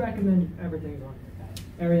 on the recommended, everything's on here, guys.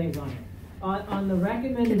 Everything's on here. On the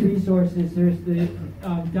recommended resources, there's the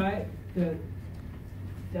dietary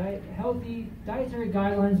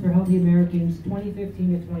guidelines for healthy Americans,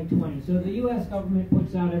 2015 to 2020. So the U.S. government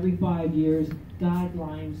puts out every 5 years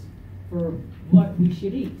guidelines for what we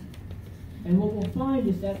should eat. And what we'll find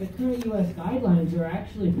is that the current U.S. guidelines are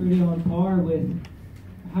actually pretty on par with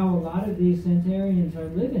how a lot of these centenarians are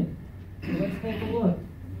living. So let's take a look.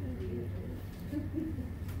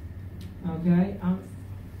 Okay,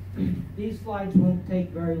 these slides won't take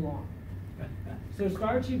very long. So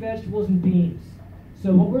starchy vegetables and beans.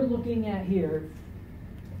 So what we're looking at here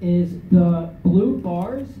is the blue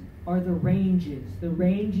bars are the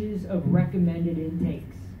ranges of recommended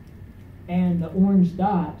intakes. And the orange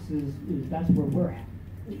dots is that's where we're at.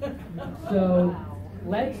 So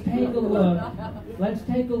let's take a look. Let's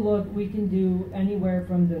take a look. We can do anywhere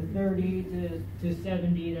from the 30 to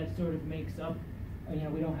 70. That sort of makes up.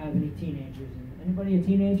 We don't have any teenagers. Anybody a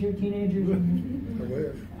teenager? Teenagers?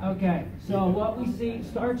 Okay. So what we see,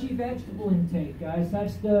 starchy vegetable intake, guys.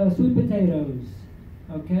 That's the sweet potatoes.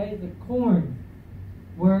 Okay. The corn.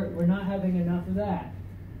 We're not having enough of that.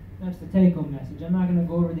 That's the take-home message. I'm not going to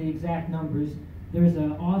go over the exact numbers. There's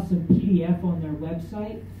an awesome PDF on their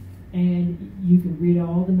website, and you can read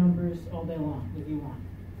all the numbers all day long if you want.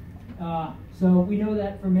 So we know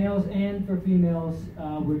that for males and for females,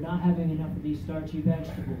 we're not having enough of these starchy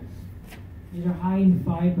vegetables. These are high in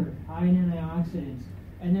fiber, high in antioxidants.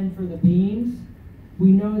 And then for the beans,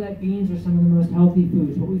 we know that beans are some of the most healthy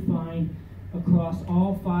foods. What we find across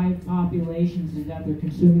all 5 populations is that they're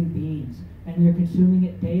consuming beans, and they're consuming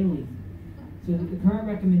it daily. So the current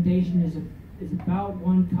recommendation is about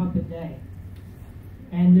 1 cup a day.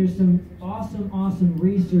 And there's some awesome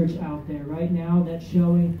research out there right now that's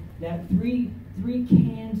showing that three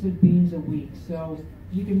cans of beans a week. So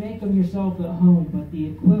you can make them yourself at home, but the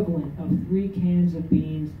equivalent of 3 cans of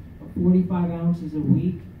beans, or 45 ounces a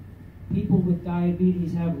week. People with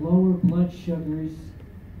diabetes have lower blood sugars,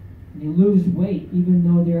 and they lose weight even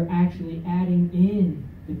though they're actually adding in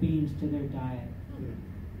the beans to their diet.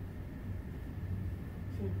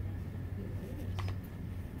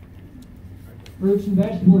 Fruits and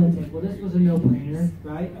vegetable intake. Well, this was a no-brainer,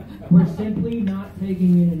 right? We're simply not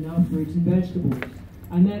taking in enough fruits and vegetables.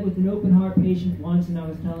 I met with an open heart patient once, and I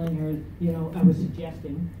was telling her, I was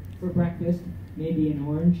suggesting for breakfast maybe an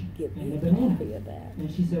orange Give and me a a banana. copy of that. And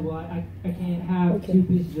she said, well, I can't have Okay. 2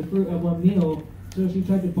 pieces of fruit at one meal. So she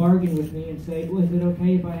tried to bargain with me and say, well, is it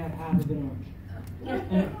okay if I have half of an orange?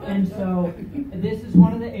 And so this is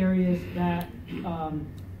one of the areas that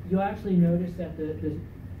you'll actually notice that the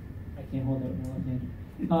I can't hold out my left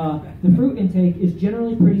hand. The fruit intake is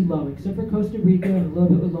generally pretty low, except for Costa Rica and a little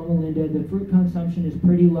bit with Loma Linda. The fruit consumption is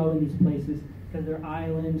pretty low in these places because they're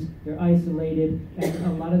islands, they're isolated, and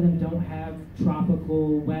a lot of them don't have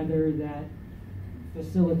tropical weather that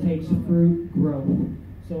facilitates fruit growth.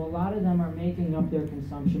 So a lot of them are making up their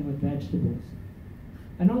consumption with vegetables.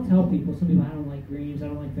 And I'll tell people, some people, I don't like greens, I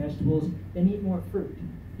don't like vegetables, then eat more fruit.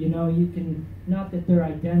 You can, not that they're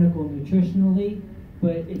identical nutritionally,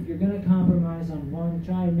 but if you're going to compromise on one,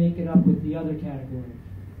 try and make it up with the other category.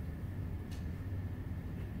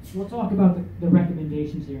 We'll talk about the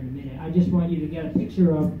recommendations here in a minute. I just want you to get a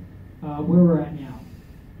picture of where we're at now.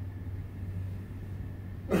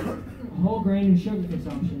 Whole grain and sugar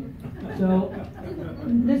consumption. So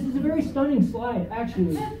this is a very stunning slide,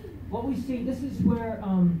 actually. What we see, this is where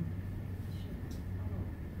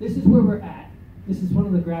we're at. This is one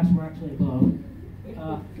of the graphs we're actually above.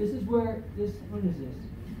 This is where what is this?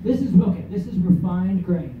 This is refined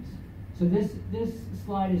grains. So this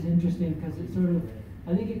slide is interesting because it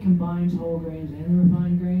I think it combines whole grains and the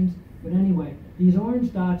refined grains. But anyway, these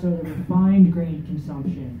orange dots are the refined grain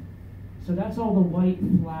consumption. So that's all the white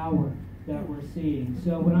flour that we're seeing.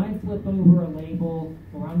 So when I flip over a label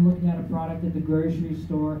or I'm looking at a product at the grocery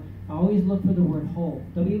store, I always look for the word whole,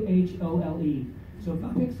 W-H-O-L-E. So if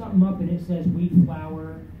I pick something up and it says wheat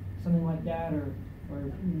flour, something like that, or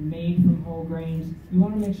made from whole grains, you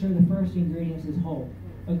want to make sure the first ingredient is whole.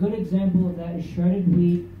 A good example of that is shredded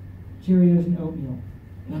wheat, Cheerios, and oatmeal.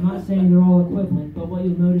 And I'm not saying they're all equivalent, but what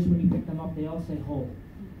you'll notice when you pick them up, they all say whole.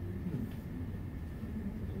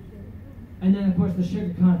 And then, of course, the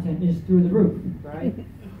sugar content is through the roof, right?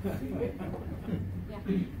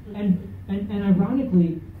 And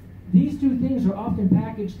ironically, these two things are often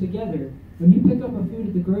packaged together. When you pick up a food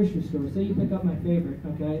at the grocery store, say you pick up my favorite,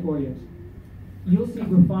 okay, Oreos, you'll see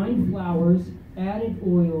refined flours, added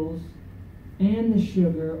oils, and the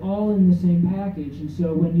sugar all in the same package. And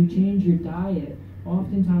so when you change your diet,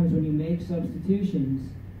 oftentimes when you make substitutions,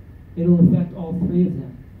 it'll affect all three of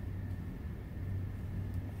them.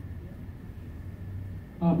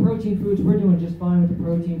 Protein foods, we're doing just fine with the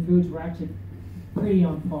protein foods. We're actually pretty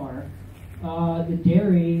on par. The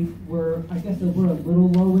dairy, we're a little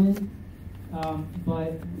low in,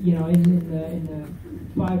 but in the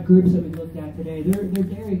 5 groups that we looked at today, their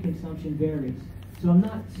dairy consumption varies. So I'm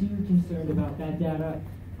not too concerned about that data.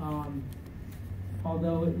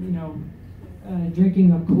 Although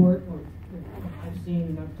drinking a quart, or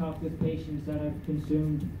I've talked with patients that have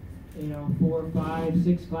consumed 4, 5,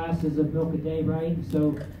 6 glasses of milk a day, right?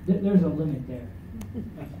 So there's a limit there.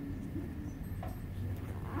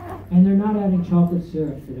 And they're not adding chocolate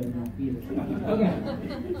syrup to their milk either. Okay,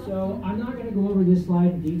 so I'm not going to go over this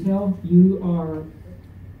slide in detail. You are,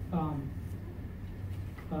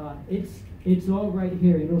 it's all right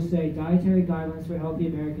here. It'll say Dietary Guidelines for Healthy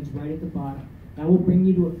Americans right at the bottom. That will bring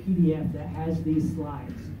you to a PDF that has these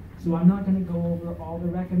slides. So I'm not going to go over all the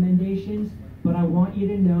recommendations, but I want you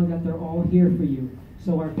to know that they're all here for you.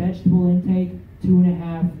 So our vegetable intake,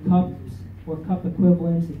 2.5 cups or cup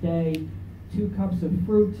equivalents a day, 2 cups of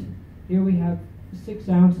fruit. Here we have 6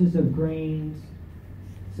 ounces of grains,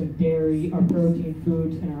 some dairy, our protein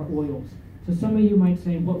foods, and our oils. So some of you might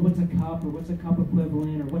say, what's a cup, or what's a cup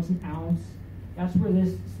equivalent, or what's an ounce? That's where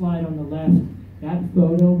this slide on the left, that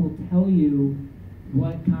photo will tell you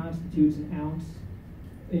what constitutes an ounce.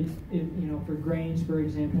 For grains, for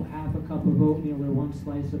example, half a cup of oatmeal or 1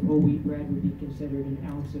 slice of whole wheat bread would be considered an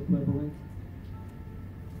ounce equivalent.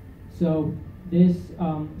 So this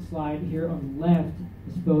slide here on the left,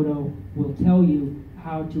 this photo, will tell you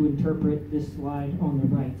how to interpret this slide on the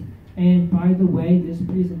right. And by the way, this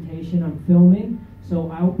presentation I'm filming, so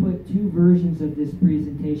I'll put 2 versions of this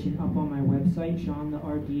presentation up on my website,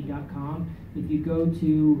 SeanTheRD.com. If you go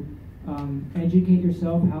to Educate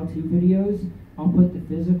Yourself How-To videos, I'll put the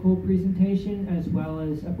physical presentation as well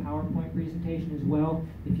as a PowerPoint presentation as well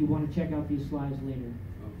if you want to check out these slides later.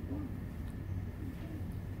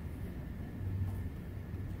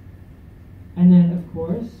 And then, of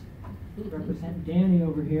course, represent Danny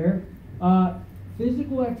over here.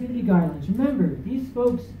 Physical activity guidelines. Remember, these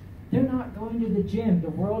folks, they're not going to the gym. The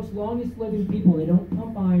world's longest living people, they don't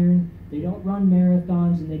pump iron, they don't run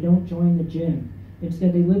marathons, and they don't join the gym.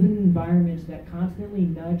 Instead, they live in environments that constantly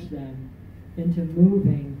nudge them into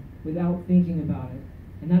moving without thinking about it.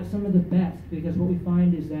 And that's some of the best, because what we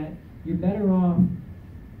find is that you're better off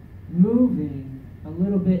moving a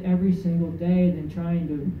little bit every single day than trying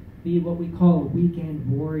to be what we call a weekend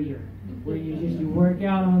warrior, where you work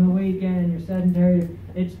out on the weekend and you're sedentary.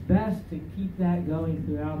 It's best to keep that going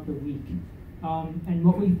throughout the week. And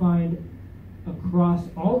what we find across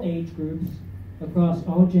all age groups, across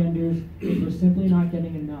all genders, is we're simply not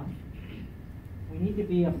getting enough. We need to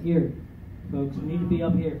be up here, folks. We need to be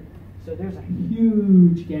up here. So there's a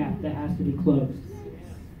huge gap that has to be closed.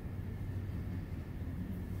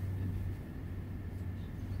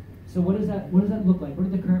 So what does that look like? What are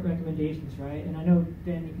the current recommendations, right? And I know,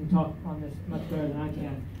 Dan, you can talk on this much better than I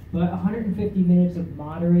can. But 150 minutes of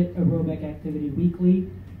moderate aerobic activity weekly.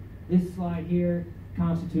 This slide here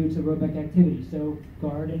constitutes aerobic activity. So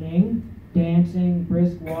gardening, dancing,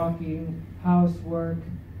 brisk walking, housework,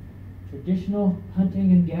 traditional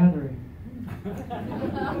hunting and gathering.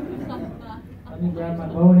 Let me grab my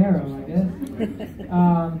bow and arrow, I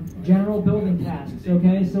guess. General building tasks,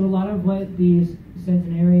 okay? So a lot of what these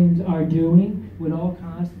centenarians are doing would all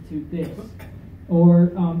constitute this.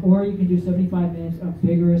 Or you can do 75 minutes of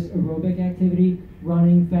vigorous aerobic activity,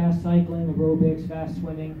 running, fast cycling, aerobics, fast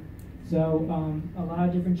swimming. So a lot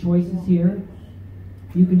of different choices here.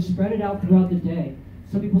 You can spread it out throughout the day.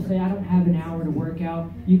 Some people say, I don't have an hour to work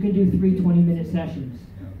out. You can do 3 20-minute sessions.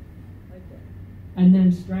 And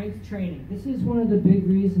then strength training. This is one of the big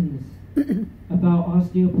reasons about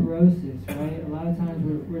osteoporosis, right? A lot of times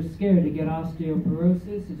we're scared to get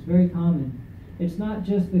osteoporosis. It's very common. It's not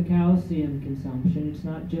just the calcium consumption. It's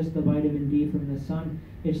not just the vitamin D from the sun.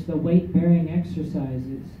 It's the weight-bearing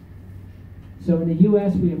exercises. So in the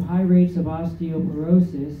U.S., we have high rates of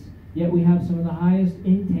osteoporosis, yet we have some of the highest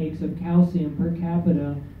intakes of calcium per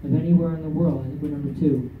capita of anywhere in the world. I think we're number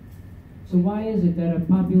 2. So why is it that a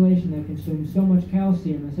population that consumes so much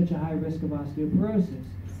calcium has such a high risk of osteoporosis?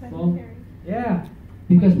 Well, yeah,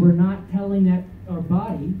 because we're not telling that our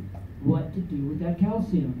body what to do with that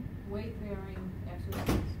calcium. Weight-bearing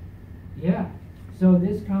exercise. Yeah. So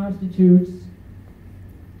this constitutes,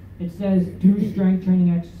 it says, do strength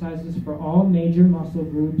training exercises for all major muscle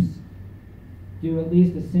groups. Do at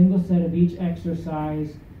least a single set of each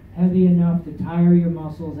exercise, heavy enough to tire your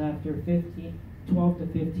muscles after 12 to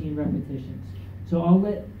 15 repetitions. So I'll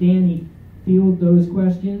let Danny field those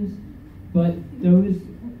questions, but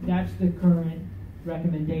that's the current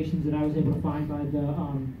recommendations that I was able to find by the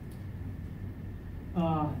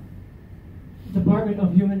Department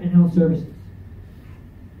of Human and Health Services.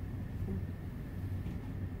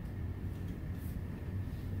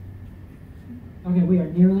 Okay, we are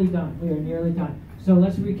nearly done. So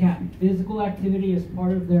let's recap. Physical activity is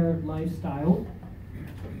part of their lifestyle.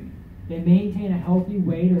 They maintain a healthy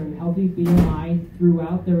weight or a healthy BMI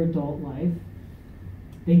throughout their adult life.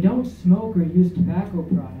 They don't smoke or use tobacco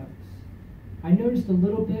products. I noticed a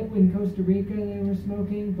little bit in Costa Rica they were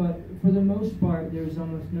smoking, but for the most part there's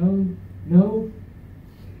almost no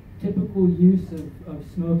typical use of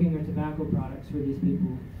smoking or tobacco products for these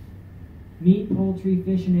people. Meat, poultry,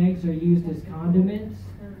 fish, and eggs are used as condiments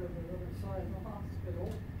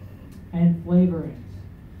and flavorings.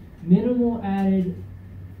 Minimal added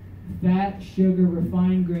fat, sugar,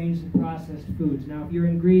 refined grains, and processed foods. Now, if you're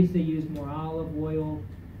in Greece, they use more olive oil,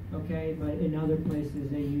 okay, but in other places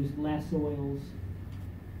they use less oils.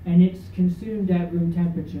 And it's consumed at room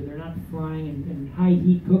temperature. They're not frying and high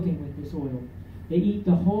heat cooking with this oil. They eat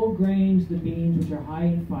the whole grains, the beans, which are high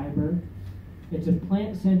in fiber. It's a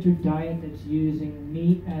plant-centered diet that's using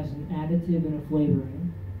meat as an additive and a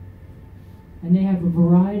flavoring. And they have a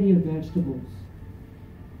variety of vegetables.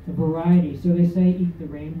 A variety. So they say eat the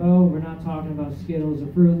rainbow. We're not talking about Skittles or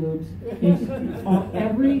Fruit Loops. It's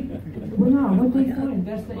we're not. What they find,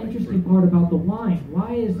 that's the interesting part about the wine.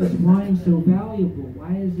 Why is this wine so valuable?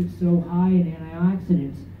 Why is it so high in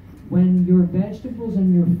antioxidants? When your vegetables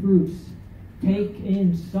and your fruits take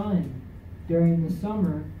in sun during the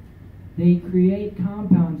summer, they create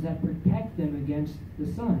compounds that protect them against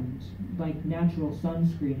the sun, like natural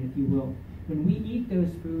sunscreen, if you will. When we eat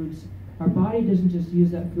those foods, our body doesn't just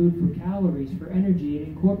use that food for calories, for energy. It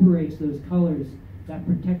incorporates those colors, that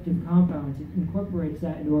protective compounds. It incorporates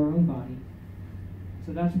that into our own body.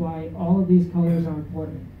 So that's why all of these colors are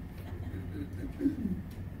important.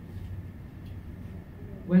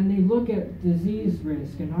 When they look at disease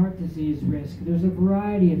risk and heart disease risk, there's a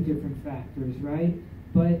variety of different factors, right?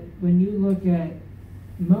 But when you look at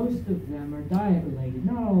most of them are diet related.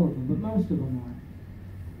 Not all of them, but most of them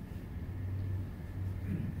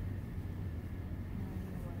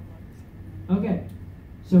are. Okay,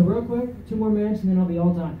 so real quick, 2 more minutes and then I'll be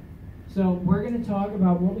all done. So we're going to talk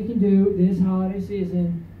about what we can do this holiday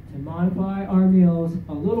season to modify our meals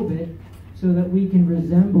a little bit so that we can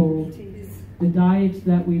resemble the diets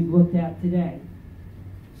that we've looked at today.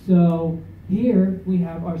 So here we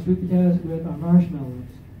have our sweet potatoes with our marshmallows.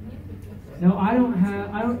 Now I don't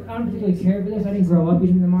particularly care for this. I didn't grow up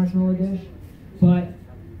eating the marshmallow dish, but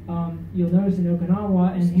you'll notice in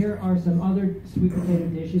Okinawa, and here are some other sweet potato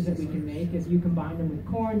dishes that we can make. If you combine them with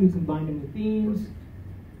corn, you combine them with beans.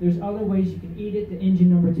 There's other ways you can eat it. The Engine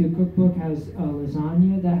No. 2 cookbook has a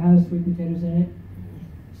lasagna that has sweet potatoes in it.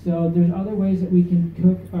 So there's other ways that we can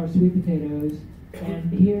cook our sweet potatoes.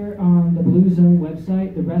 And here on the Blue Zone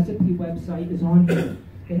website, the recipe website is on here.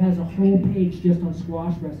 It has a whole page just on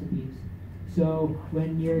squash recipes. So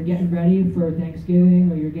when you're getting ready for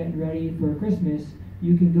Thanksgiving or you're getting ready for Christmas,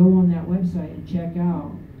 you can go on that website and check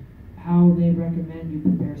out how they recommend you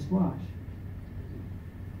prepare squash.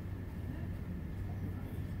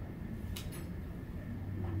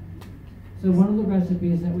 So one of the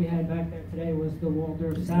recipes that we had back there today was the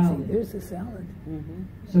Waldorf salad. Here's the salad.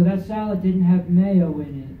 So that salad didn't have mayo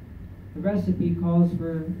in it. The recipe calls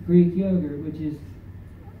for Greek yogurt, which is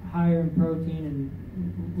higher in protein and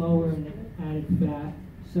lower in added fat.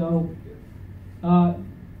 So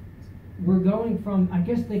we're going from, I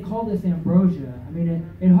guess they call this ambrosia. I mean,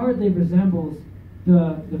 it hardly resembles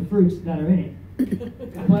the fruits that are in it.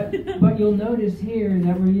 But you'll notice here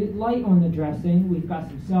that we're light on the dressing. We've got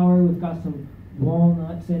some celery, we've got some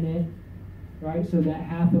walnuts in it, right? So that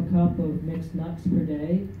half a cup of mixed nuts per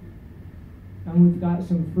day. And we've got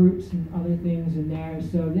some fruits and other things in there.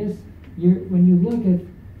 So when you look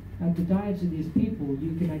at the diets of these people,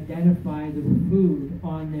 you can identify the food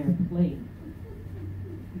on their plate.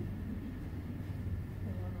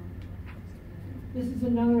 This is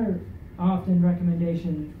another often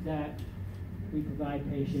recommendation that we provide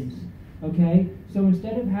patients. Okay? So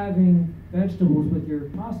instead of having vegetables with your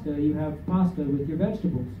pasta, you have pasta with your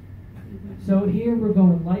vegetables. So here we're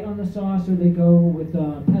going light on the sauce, or they go with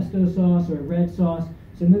pesto sauce or red sauce.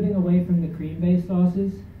 So moving away from the cream-based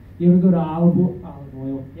sauces. You ever go to olive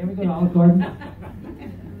oil? You ever go to Olive Garden?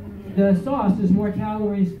 The sauce is more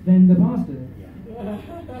calories than the pasta.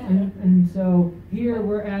 And so here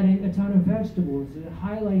we're adding a ton of vegetables,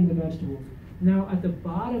 highlighting the vegetables. Now at the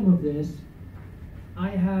bottom of this, I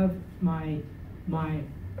have my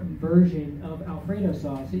version of Alfredo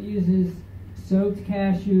sauce. It uses soaked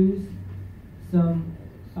cashews, some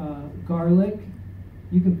garlic.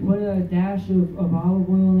 You can put a dash of olive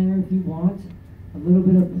oil in there if you want, a little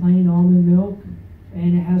bit of plain almond milk,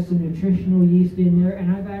 and it has some nutritional yeast in there.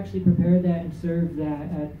 And I've actually prepared that and served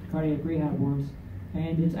that at Cardiac Rehab once,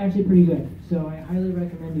 and it's actually pretty good. So I highly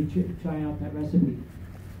recommend you try out that recipe.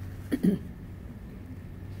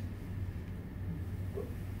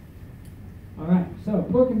 All right, so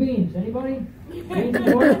pork and beans. Anybody? Beans and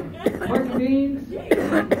pork? Pork and beans?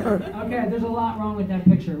 Okay, there's a lot wrong with that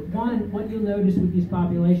picture. One, what you'll notice with these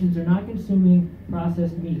populations, they're not consuming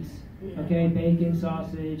processed meats. Okay, bacon,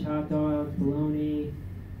 sausage, hot dogs, bologna.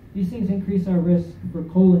 These things increase our risk for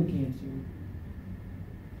colon cancer.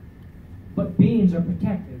 But beans are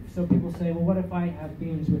protective. So people say, well, what if I have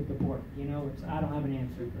beans with the pork? You know, I don't have an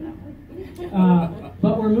answer for that one.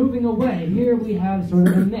 But we're moving away. Here we have sort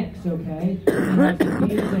of a mix, okay? They have some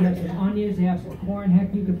beans, they have some onions, they have some corn.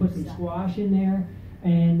 Heck, you can put some squash in there.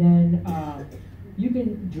 And then you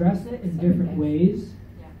can dress it in different ways,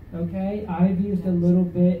 okay? I've used a little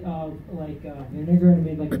bit of like vinegar and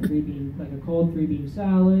made like a cold 3-bean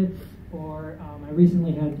salad. Or I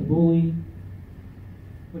recently had tabbouleh,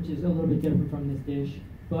 which is a little bit different from this dish.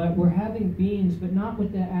 But we're having beans, but not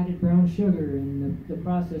with the added brown sugar and the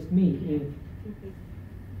processed meat. It's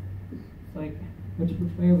like, which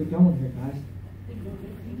way are we going here, guys?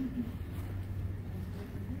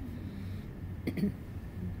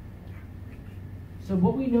 So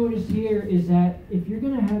what we notice here is that if you're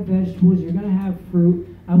going to have vegetables, you're going to have fruit,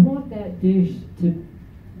 I want that dish to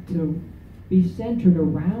be centered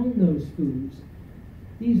around those foods.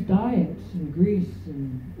 These diets in Greece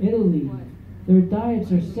and Italy, their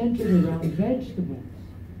diets are centered around vegetables.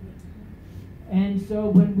 And so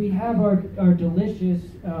when we have our delicious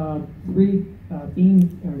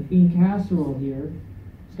bean casserole here,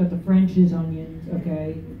 it's got the French's onions,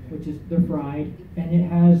 okay, which is, they're fried, and it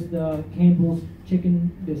has the Campbell's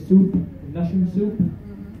chicken, the soup, the mushroom soup.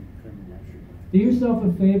 Do yourself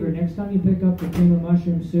a favor, next time you pick up the cream of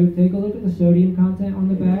mushroom soup, take a look at the sodium content on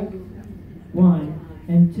the back. 1,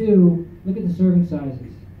 and 2, look at the serving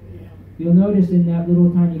sizes. You'll notice in that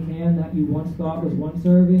little tiny can that you once thought was one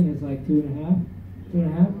serving is like 2.5.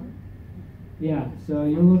 2.5? Yeah, so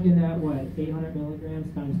you're looking at what, 800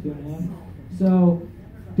 milligrams times 2.5? So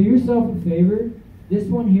do yourself a favor. This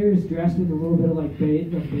one here is dressed with a little bit of like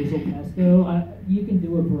basil pesto. You can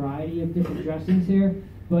do a variety of different dressings here,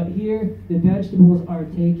 but here the vegetables are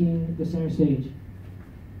taking the center stage.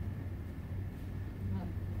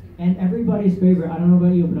 And everybody's favorite, I don't know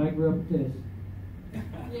about you, but I grew up with this.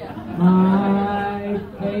 Yeah. My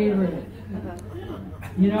favorite.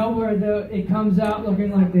 You know where it comes out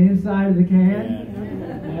looking like the inside of the can?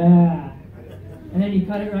 Yeah. And then you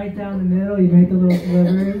cut it right down the middle, you make the little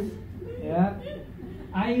slivers. Yeah.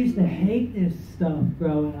 I used to hate this stuff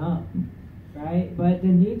growing up, right? But the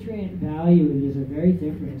nutrient values are very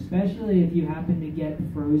different, especially if you happen to get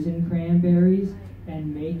frozen cranberries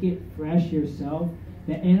and make it fresh yourself.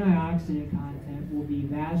 The antioxidant content will be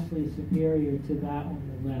vastly superior to that on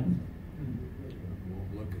the left.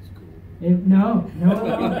 Won't look as cool. No.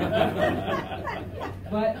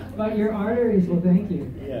 But your arteries will thank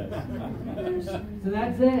you. Yes. So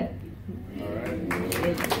that's it. All right.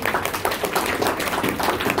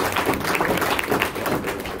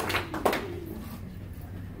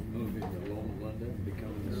 Moving to Loma Linda,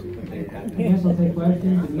 becoming I guess I'll take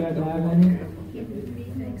questions. Do you guys have any?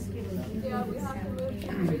 Yeah, we have to move to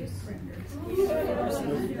Greece.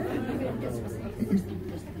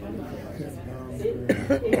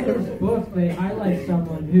 In this book, they highlight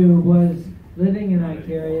someone who was living in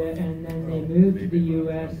Icaria and then they moved to the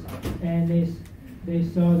U.S. and they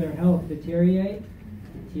saw their health deteriorate,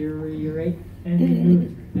 and they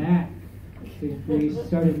moved back to Greece,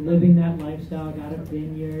 started living that lifestyle, got a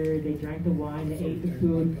vineyard, they drank the wine, they ate the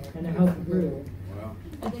food, and their health improved. Wow.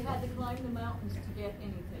 And they had to climb the mountains to get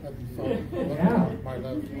anything. Yeah. My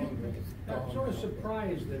left one I'm sort of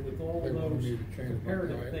surprised that with all They wanted those me to change my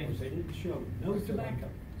comparative diet. things, they didn't show no tobacco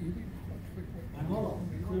on all of them,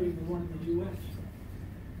 including the one in the U.S.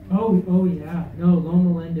 Oh yeah. No,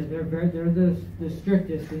 Loma Linda, they're the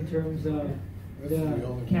strictest in terms of This is the the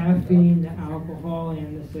only caffeine, the alcohol,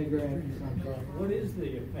 and the cigarette consumption. What is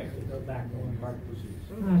the effect of tobacco on heart disease?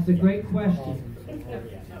 That's a great question.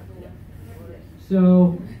 Yeah.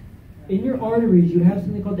 So, in your arteries, you have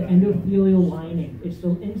something called the endothelial lining. It's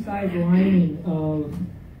the inside lining of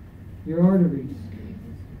your arteries.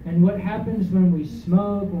 And what happens when we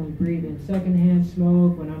smoke, when we breathe in secondhand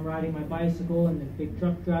smoke, when I'm riding my bicycle and the big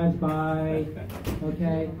truck drives by,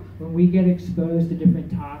 okay, when we get exposed to different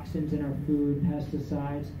toxins in our food,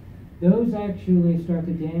 pesticides, those actually start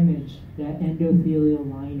to damage that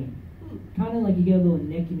endothelial lining. Kind of like you get a little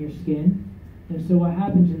nick in your skin. And so what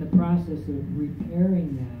happens in the process of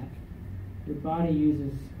repairing that, your body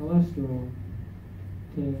uses cholesterol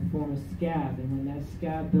to form a scab, and when that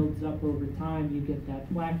scab builds up over time, you get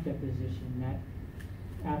that plaque deposition, that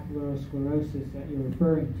atherosclerosis that you're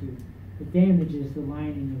referring to. It damages the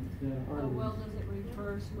lining of the How arteries. well does it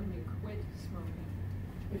reverse when you quit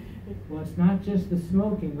smoking? Well, it's not just the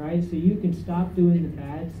smoking, right? So you can stop doing the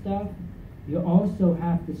bad stuff. You also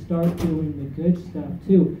have to start doing the good stuff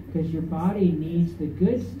too, because your body needs the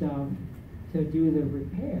good stuff to do the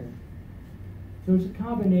repair. So it's a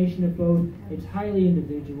combination of both. It's highly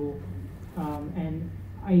individual, and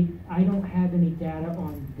I don't have any data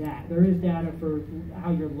on that. There is data for how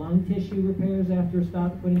your lung tissue repairs after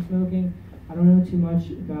quitting smoking. I don't know too much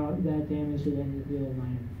about that damage to the endothelial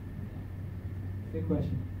lining. Good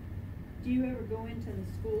question. Do you ever go into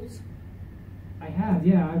the schools? I have,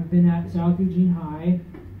 yeah. I've been at South Eugene High.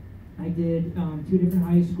 I did 2 different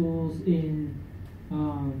high schools in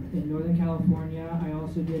Northern California. I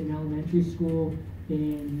also did an elementary school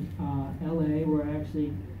in LA where I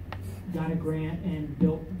actually got a grant and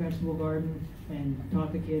built a vegetable garden and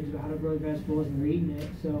taught the kids about how to grow vegetables and they're eating it.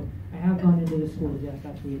 So I have gone into the schools, yes,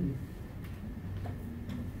 absolutely.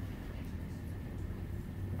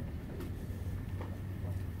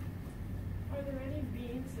 Are there any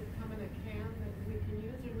beans that come in a can that we can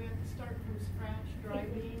use, or we have to start from scratch, dry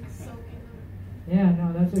beans, soaking them? Yeah,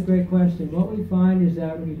 no, that's a great question. What we find is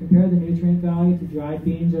that when you compare the nutrient value to dried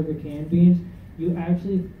beans over canned beans, you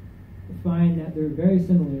actually find that they're very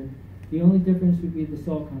similar. The only difference would be the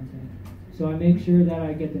salt content. So I make sure that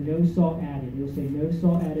I get the no salt added. It'll say no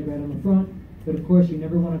salt added right on the front, but of course you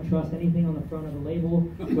never want to trust anything on the front of the label.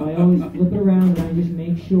 So I always flip it around and I just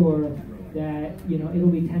make sure that, you know, it'll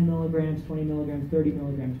be 10 milligrams, 20 milligrams, 30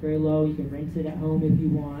 milligrams, very low. You can rinse it at home if you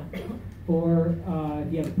want. Or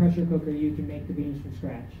if you have a pressure cooker, you can make the beans from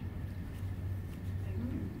scratch.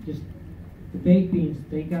 Just the baked beans,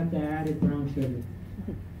 they got the added brown sugar.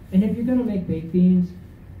 And if you're going to make baked beans,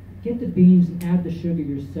 get the beans and add the sugar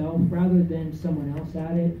yourself rather than someone else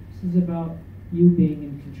add it. This is about you being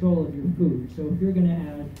in control of your food. So if you're going to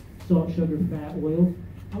add salt, sugar, fat, oil,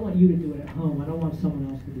 I want you to do it at home. I don't want someone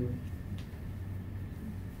else to do it.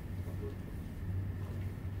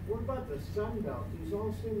 What about the Sun Belt? These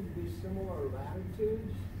all seem to be similar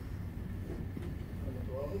latitudes on the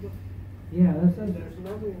globe. Yeah, that's There's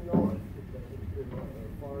nothing north that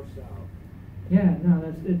far south. yeah, no,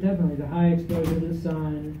 that's it, definitely the high exposure to the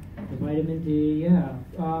sun, the vitamin D. Yeah,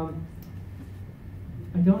 I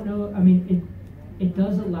don't know. I mean, it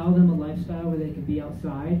does allow them a lifestyle where they can be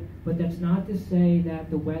outside, but that's not to say that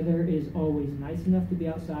the weather is always nice enough to be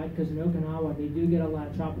outside. Because in Okinawa, they do get a lot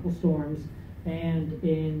of tropical storms, and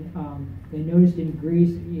they noticed in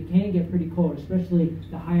Greece you can get pretty cold, especially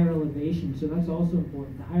the higher elevation. So that's also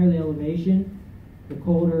important. The higher the elevation, the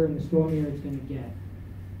colder and the stormier it's going to get.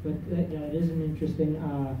 But yeah, it is an interesting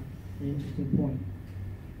point.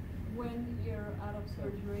 When you're out of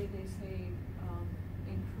surgery, they say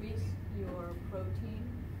increase your protein,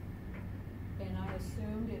 and I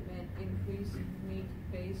assumed it meant increase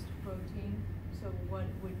meat-based protein. So what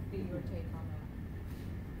would be your take on that?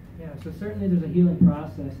 Yeah, so certainly there's a healing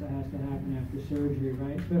process that has to happen after surgery,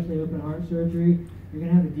 right? Especially open heart surgery, you're going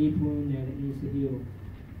to have a deep wound there that needs to heal.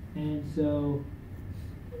 And so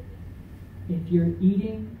if you're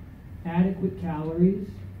eating adequate calories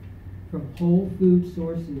from whole food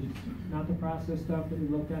sources, not the processed stuff that we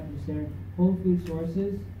looked at in the standard, whole food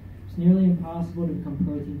sources, it's nearly impossible to become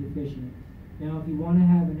protein deficient. Now, if you want to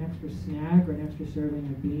have an extra snack or an extra serving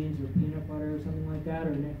of beans or peanut butter or something like that,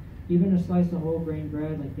 or even a slice of whole grain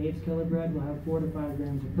bread like Dave's Killer Bread will have 4 to 5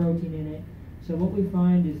 grams of protein in it. So what we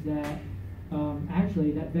find is that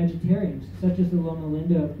actually that vegetarians, such as the Loma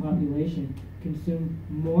Linda population, consume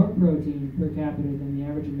more protein per capita than the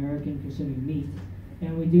average American consuming meat.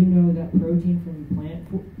 And we do know that protein from plant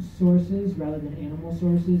sources rather than animal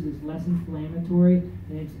sources is less inflammatory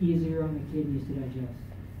and it's easier on the kidneys to digest.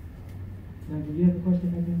 Now, did you have a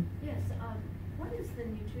question, Megan? Yes. What is the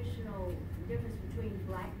nutritional difference between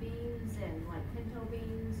black beans and like pinto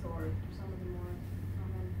beans or some of the more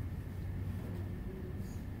common beans?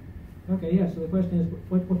 Okay, yeah, so the question is,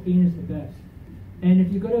 what bean is the best? And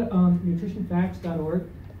if you go to nutritionfacts.org,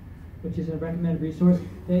 which is a recommended resource,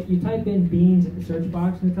 that you type in beans at the search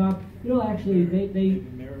box in the top, it'll actually, they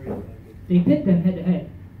pit them head to head.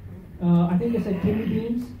 I think they said kidney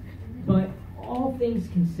beans, but all things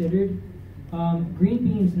considered, green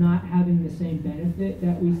beans not having the same benefit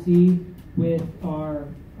that we see with our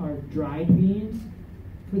dried beans.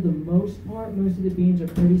 For the most part, most of the beans are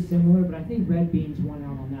pretty similar, but I think red beans won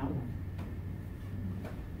out on that one.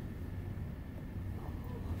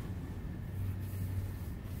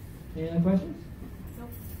 Any other questions? Nope.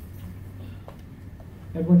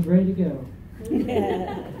 Everyone's ready to go.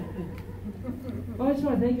 Well, I just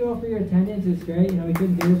want to thank you all for your attendance. It's great. You know, we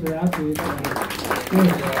couldn't do this without you. So,